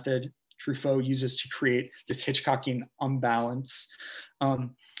subtle method Truffaut uses to create this Hitchcockian unbalance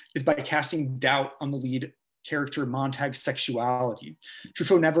is by casting doubt on the lead character Montag's sexuality.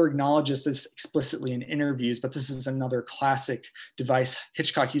 Truffaut never acknowledges this explicitly in interviews, but this is another classic device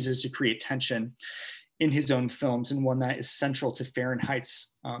Hitchcock uses to create tension in his own films, and one that is central to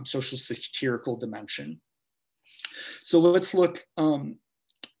Fahrenheit's social satirical dimension. So let's look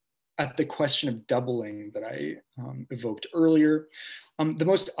at the question of doubling that I evoked earlier. The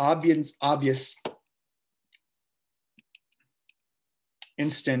most obvious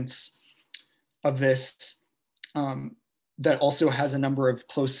instance of this that also has a number of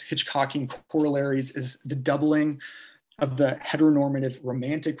close Hitchcockian corollaries is the doubling of the heteronormative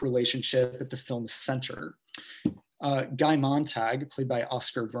romantic relationship at the film's center. Guy Montag, played by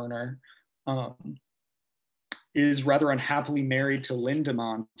Oscar Werner, is rather unhappily married to Linda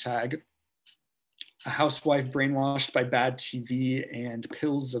Montag, a housewife brainwashed by bad TV and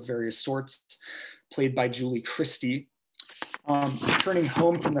pills of various sorts, played by Julie Christie. Returning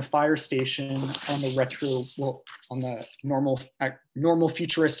home from the fire station on the normal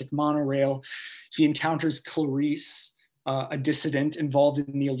futuristic monorail, he encounters Clarice, a dissident involved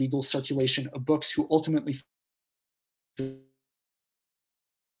in the illegal circulation of books, who ultimately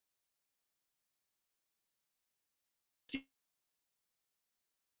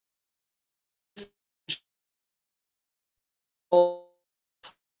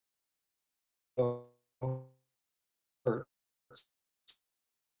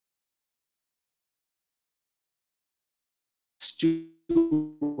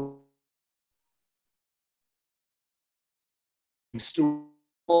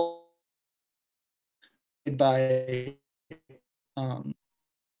by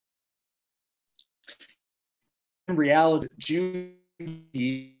in reality,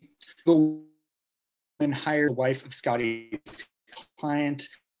 Judy and hired the wife of Scotty's client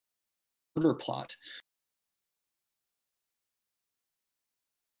murder plot.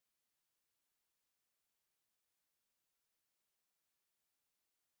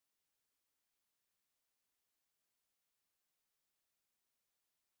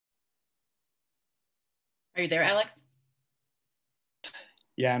 Are you there, Alex?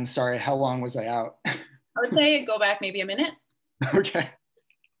 Yeah, I'm sorry. How long was I out? I would say go back maybe a minute. Okay.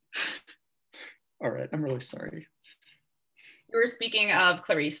 All right. I'm really sorry. You were speaking of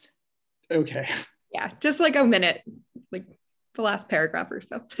Clarice. Okay. Yeah, just like a minute, like the last paragraph or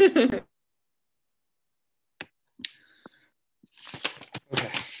so.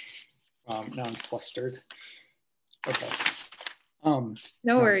 Okay. Now I'm flustered. Okay. No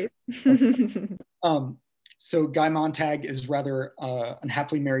worries. So Guy Montag is rather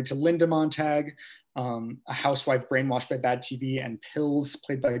unhappily married to Linda Montag, a housewife brainwashed by bad TV and pills,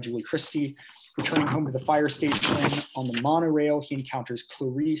 played by Julie Christie. Returning home to the fire station on the monorail, he encounters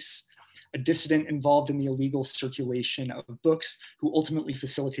Clarice, a dissident involved in the illegal circulation of books, who ultimately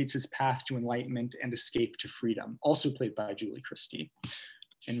facilitates his path to enlightenment and escape to freedom, also played by Julie Christie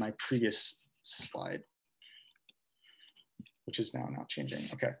in my previous slide, which is now not changing.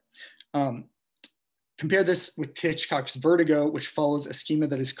 Okay. Compare this with Hitchcock's Vertigo, which follows a schema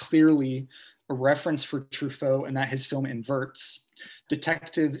that is clearly a reference for Truffaut and that his film inverts.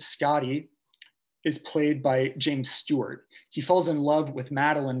 Detective Scotty is played by James Stewart. He falls in love with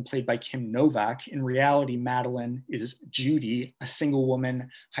Madeline, played by Kim Novak. In reality, Madeline is Judy, a single woman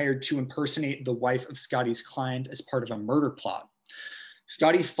hired to impersonate the wife of Scotty's client as part of a murder plot.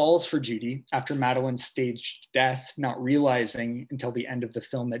 Scotty falls for Judy after Madeline's staged death, not realizing until the end of the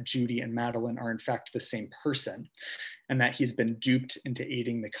film that Judy and Madeline are in fact the same person, and that he's been duped into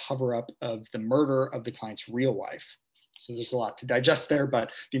aiding the cover-up of the murder of the client's real wife. So there's a lot to digest there,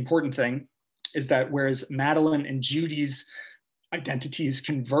 but the important thing is that whereas Madeline and Judy's identities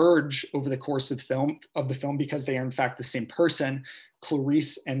converge over the course of the film because they are in fact the same person,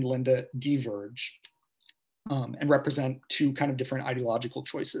 Clarice and Linda diverge. And represent two kind of different ideological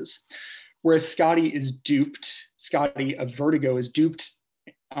choices. Whereas Scotty of Vertigo is duped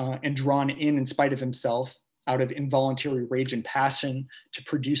and drawn in spite of himself out of involuntary rage and passion to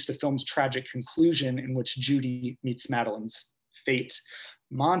produce the film's tragic conclusion in which Judy meets Madeline's fate.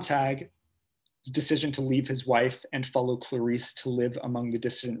 Montag's decision to leave his wife and follow Clarice to live among the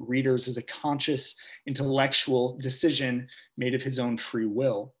dissident readers is a conscious intellectual decision made of his own free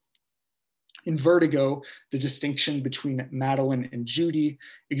will. In Vertigo, the distinction between Madeline and Judy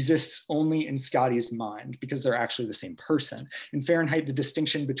exists only in Scotty's mind because they're actually the same person. In Fahrenheit, the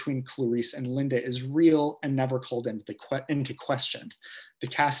distinction between Clarice and Linda is real and never called into question. The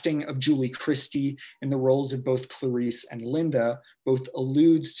casting of Julie Christie in the roles of both Clarice and Linda both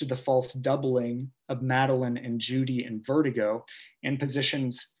alludes to the false doubling of Madeline and Judy in Vertigo and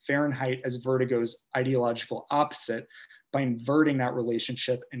positions Fahrenheit as Vertigo's ideological opposite by inverting that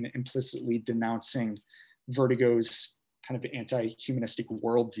relationship and implicitly denouncing Vertigo's kind of anti-humanistic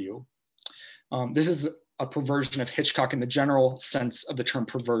worldview. This is a perversion of Hitchcock in the general sense of the term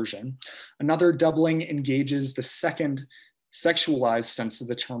perversion. Another doubling engages the second sexualized sense of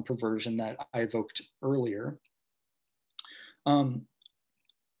the term perversion that I evoked earlier.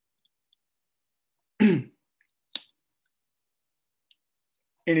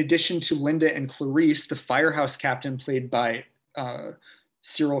 In addition to Linda and Clarice, the firehouse captain, played by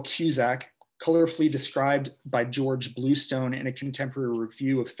Cyril Cusack, colorfully described by George Bluestone in a contemporary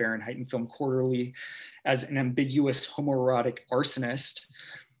review of Fahrenheit and Film Quarterly as an ambiguous homoerotic arsonist,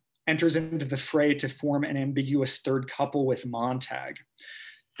 enters into the fray to form an ambiguous third couple with Montag.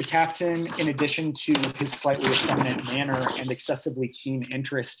 The captain, in addition to his slightly effeminate manner and excessively keen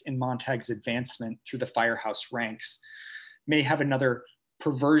interest in Montag's advancement through the firehouse ranks, may have another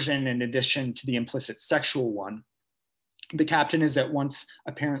perversion in addition to the implicit sexual one. The captain is at once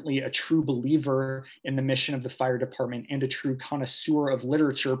apparently a true believer in the mission of the fire department and a true connoisseur of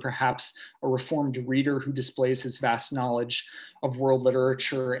literature, perhaps a reformed reader who displays his vast knowledge of world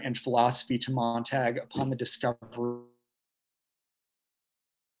literature and philosophy to Montag upon the discovery of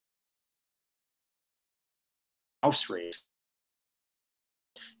house rape.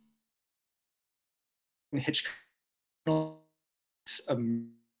 Hitchcock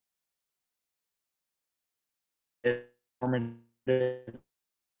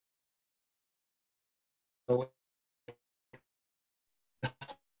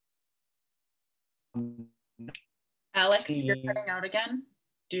Alex, you're cutting out again.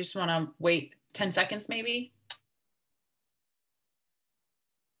 Do you just want to wait 10 seconds maybe?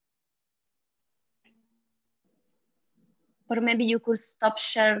 Or maybe you could stop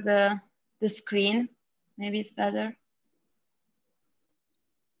share the screen. Maybe it's better.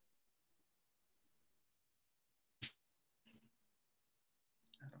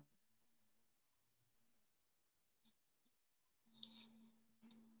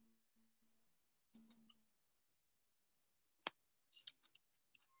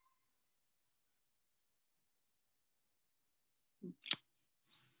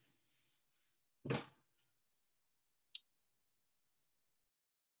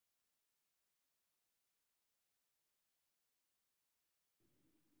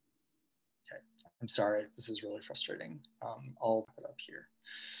 I'm sorry, this is really frustrating. I'll put it up here.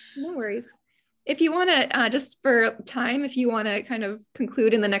 No worries. If you want to, just for time, if you want to kind of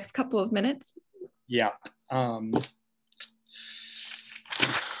conclude in the next couple of minutes. Yeah.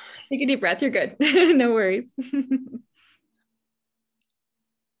 Take a deep breath. You're good. No worries.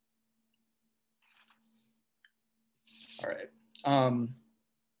 All right.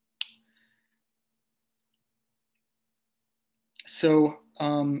 So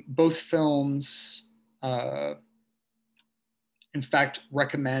both films, in fact,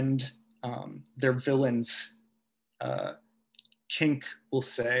 recommend their villains kink, we'll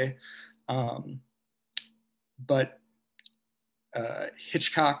say. But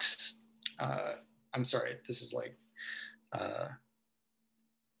Hitchcock's, I'm sorry, this is like,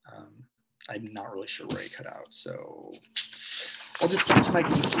 I'm not really sure where I cut out, so I'll just get to my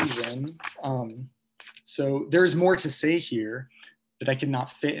conclusion. So there's more to say here that I could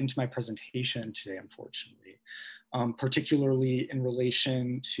not fit into my presentation today, unfortunately, particularly in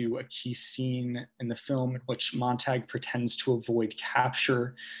relation to a key scene in the film in which Montag pretends to avoid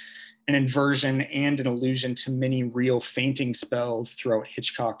capture, an inversion and an allusion to many real fainting spells throughout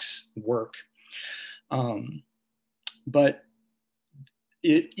Hitchcock's work. But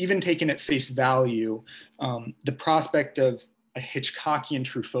even taken at face value, the prospect of a Hitchcockian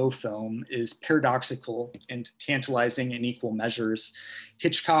Truffaut film is paradoxical and tantalizing in equal measures.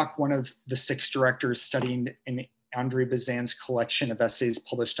 Hitchcock, one of the 6 directors studying in Andre Bazin's collection of essays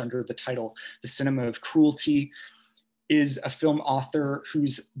published under the title The Cinema of Cruelty, is a film author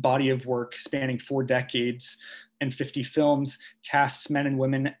whose body of work spanning 4 decades and 50 films casts men and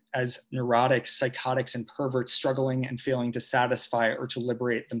women as neurotics, psychotics, and perverts struggling and failing to satisfy or to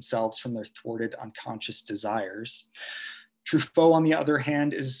liberate themselves from their thwarted unconscious desires. Truffaut, on the other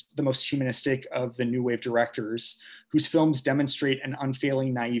hand, is the most humanistic of the New Wave directors, whose films demonstrate an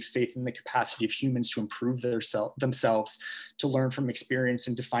unfailing naive faith in the capacity of humans to improve themselves, to learn from experience,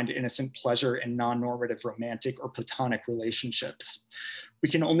 and to find innocent pleasure in non-normative romantic or platonic relationships. We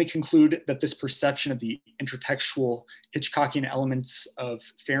can only conclude that this perception of the intertextual Hitchcockian elements of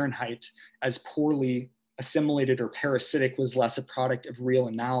Fahrenheit as poorly assimilated or parasitic was less a product of real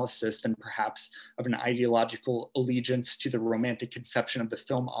analysis than perhaps of an ideological allegiance to the romantic conception of the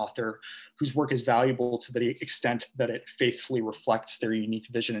film author, whose work is valuable to the extent that it faithfully reflects their unique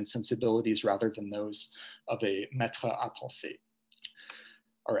vision and sensibilities rather than those of a maître à penser.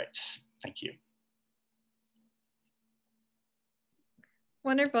 All right, thank you.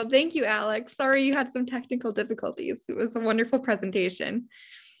 Wonderful. Thank you, Alex. Sorry you had some technical difficulties. It was a wonderful presentation.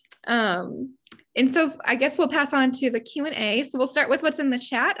 And so I guess we'll pass on to the Q&A. So we'll start with what's in the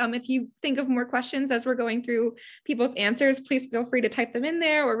chat. If you think of more questions as we're going through people's answers, please feel free to type them in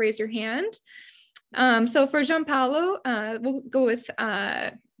there or raise your hand. So for Gianpaolo, we'll go with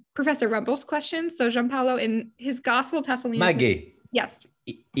Professor Rumble's question. So Gianpaolo, in his Gospel Thessalonians. Maggie. Yes.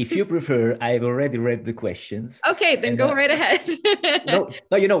 If you prefer, I've already read the questions. Okay, then go right ahead. No,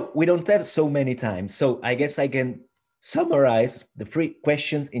 you know, we don't have so many times. So I guess I can summarize the 3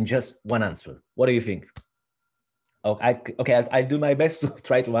 questions in just one answer. What do you think? Okay, I'll do my best to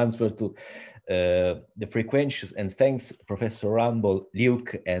try to answer to the 3 questions. And thanks, Professor Rumble,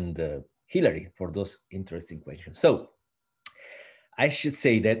 Luke, and Hilary for those interesting questions. So I should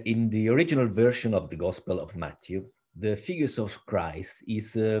say that in the original version of the Gospel of Matthew, the figures of Christ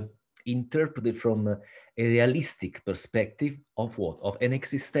is interpreted from a realistic perspective of what? Of an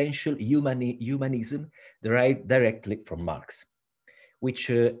existential humanism derived directly from Marx, which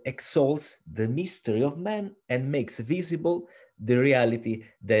exalts the mystery of man and makes visible the reality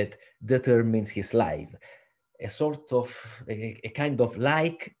that determines his life, a sort of, a kind of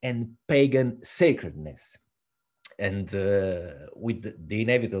like and pagan sacredness, and with the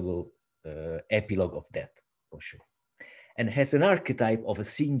inevitable epilogue of death, for sure. And has an archetype of a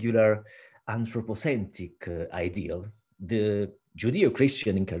singular anthropocentric ideal, the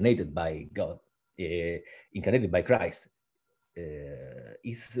Judeo-Christian incarnated by God, incarnated by Christ,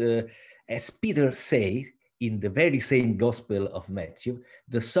 is, as Peter says in the very same Gospel of Matthew,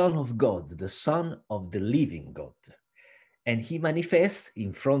 the Son of God, the Son of the living God. And he manifests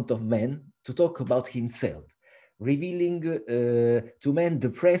in front of men to talk about himself, revealing to men the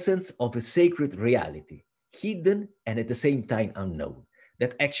presence of a sacred reality, hidden and at the same time unknown,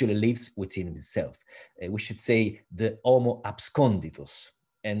 that actually lives within itself. We should say the homo absconditus.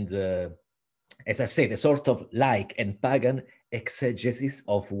 And as I said, a sort of like and pagan exegesis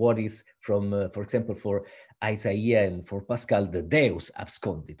of what is from, for example, for Isaiah and for Pascal, the Deus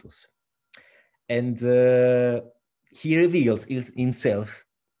absconditus. And he reveals himself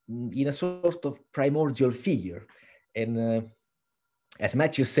in a sort of primordial figure. And as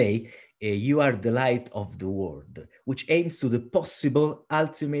Matthew say, you are the light of the world, which aims to the possible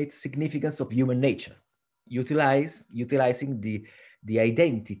ultimate significance of human nature, utilizing the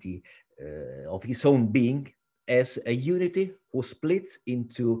identity of his own being as a unity who splits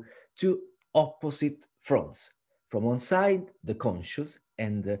into two opposite fronts. From one side, the conscious,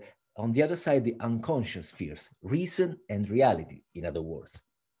 and on the other side, the unconscious spheres, reason and reality, in other words.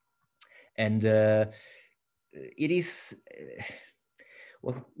 And it is,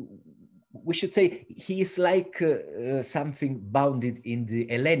 well, we should say, he is like something bounded in the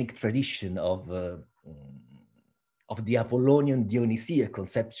Hellenic tradition of the Apollonian Dionysiac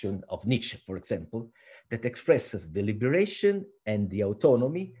conception of Nietzsche, for example, that expresses the liberation and the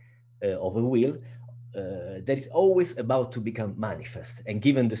autonomy of a will that is always about to become manifest, and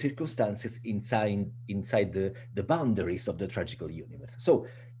given the circumstances inside the boundaries of the tragical universe. So,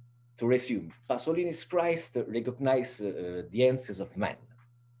 to resume, Pasolini's Christ recognizes the essence of man,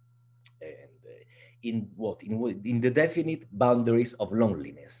 and in the definite boundaries of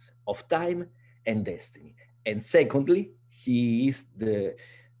loneliness, of time and destiny. And secondly, he is the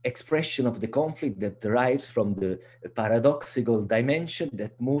expression of the conflict that derives from the paradoxical dimension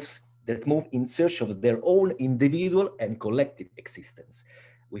that move in search of their own individual and collective existence.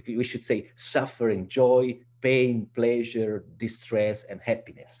 We should say suffering, joy, pain, pleasure, distress, and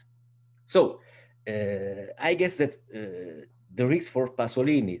happiness. So I guess that the risk for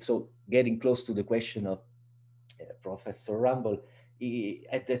Pasolini, so getting close to the question of Professor Rumble,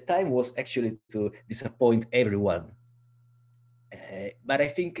 at the time was actually to disappoint everyone. But I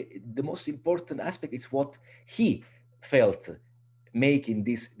think the most important aspect is what he felt making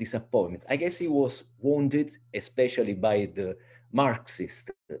this disappointment. I guess he was wounded, especially by the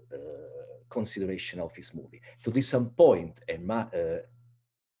Marxist consideration of his movie. To disappoint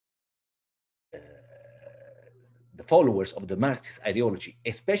the followers of the Marxist ideology,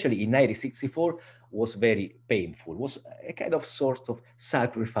 especially in 1964, was very painful, was a kind of sort of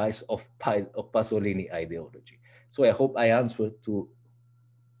sacrifice of Pasolini ideology. So I hope I answered to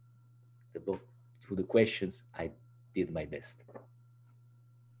the questions. I did my best.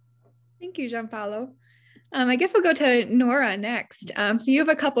 Thank you, Gianpaolo. I guess we'll go to Nora next. So you have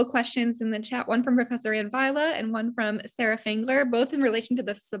a couple questions in the chat, one from Professor Ann Vila and one from Sarah Fengler, both in relation to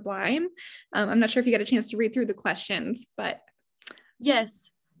the sublime. I'm not sure if you got a chance to read through the questions, but.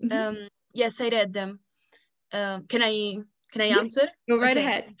 Yes, yes, I read them. Can I answer? Go right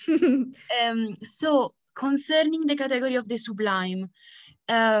ahead. So concerning the category of the sublime,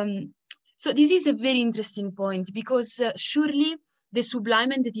 so this is a very interesting point, because surely the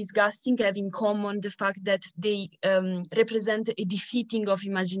sublime and the disgusting have in common the fact that they represent a defeating of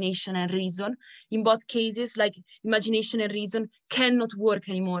imagination and reason. In both cases, like, imagination and reason cannot work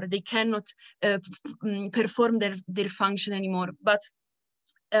anymore. They cannot perform their function anymore. But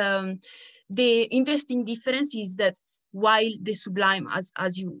the interesting difference is that while the sublime,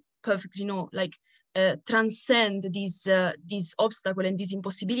 as you perfectly know, like, transcend this obstacle and this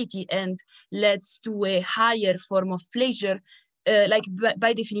impossibility and leads to a higher form of pleasure, like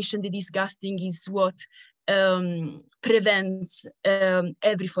by definition, the disgusting is what prevents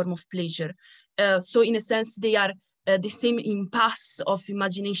every form of pleasure. So in a sense, they are the same impasse of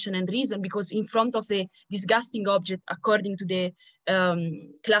imagination and reason, because in front of a disgusting object, according to the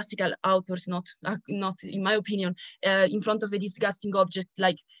classical authors, not in my opinion, in front of a disgusting object,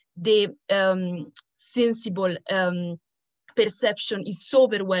 like, the sensible perception is so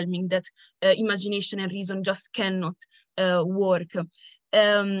overwhelming that imagination and reason just cannot work.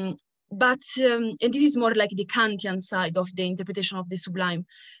 But and this is more like the Kantian side of the interpretation of the sublime.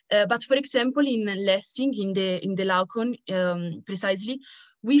 But for example, in Lessing, in the Laocoon, precisely,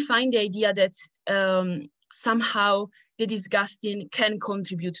 we find the idea that somehow the disgusting can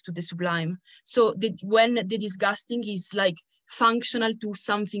contribute to the sublime. So when the disgusting is like functional to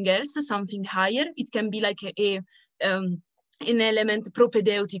something else, something higher, it can be like an element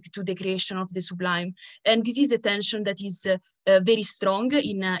propedeutic to the creation of the sublime. And this is a tension that is very strong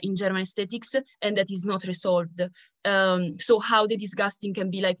in German aesthetics, and that is not resolved. So how the disgusting can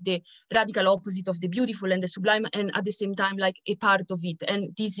be like the radical opposite of the beautiful and the sublime, and at the same time like a part of it.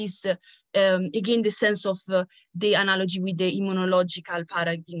 And this is again the sense of the analogy with the immunological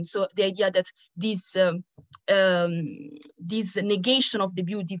paradigm. So the idea that this negation of the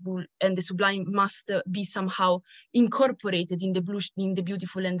beautiful and the sublime must be somehow incorporated in the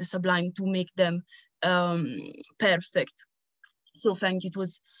beautiful and the sublime to make them perfect. So thank you.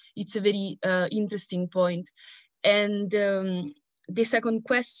 It's a very interesting point. And the second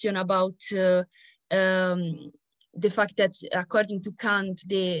question about the fact that according to Kant,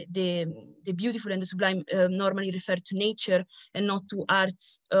 the beautiful and the sublime normally refer to nature and not to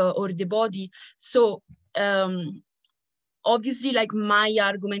arts or the body. So obviously, like, my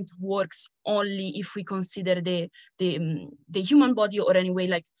argument works only if we consider the human body, or anyway,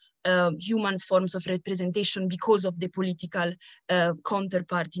 like, human forms of representation because of the political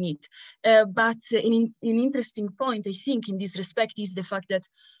counterpart in it. But an interesting point, I think, in this respect is the fact that,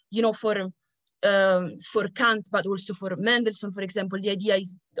 you know, for Kant, but also for Mendelssohn, for example, the idea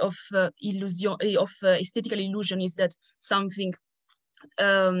is of aesthetical illusion is that something,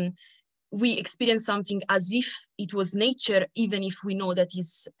 we experience something as if it was nature, even if we know that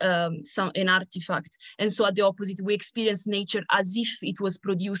is an artifact. And so at the opposite, we experience nature as if it was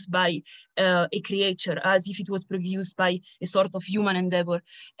produced by a creature, as if it was produced by a sort of human endeavor.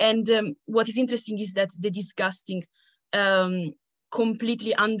 And what is interesting is that the disgusting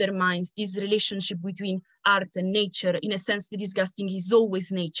completely undermines this relationship between art and nature. In a sense, the disgusting is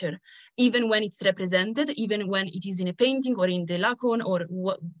always nature, even when it's represented, even when it is in a painting or in the lacon, or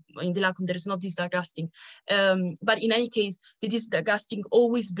in the lacon there's not disgusting. But in any case, the disgusting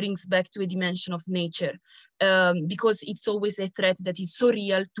always brings back to a dimension of nature, because it's always a threat that is so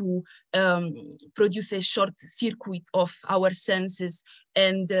real to produce a short circuit of our senses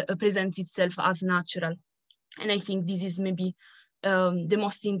and presents itself as natural. And I think this is maybe the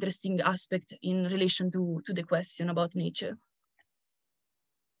most interesting aspect in relation to the question about nature.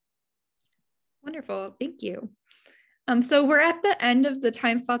 Wonderful, thank you. So we're at the end of the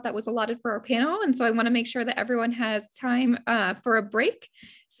time slot that was allotted for our panel. And so I want to make sure that everyone has time for a break.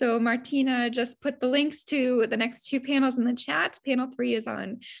 So Martina just put the links to the next two panels in the chat. Panel 3 is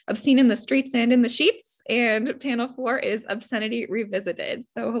on Obscene in the Streets and in the Sheets, and panel 4 is Obscenity Revisited.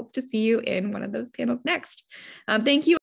 So hope to see you in one of those panels next. Thank you.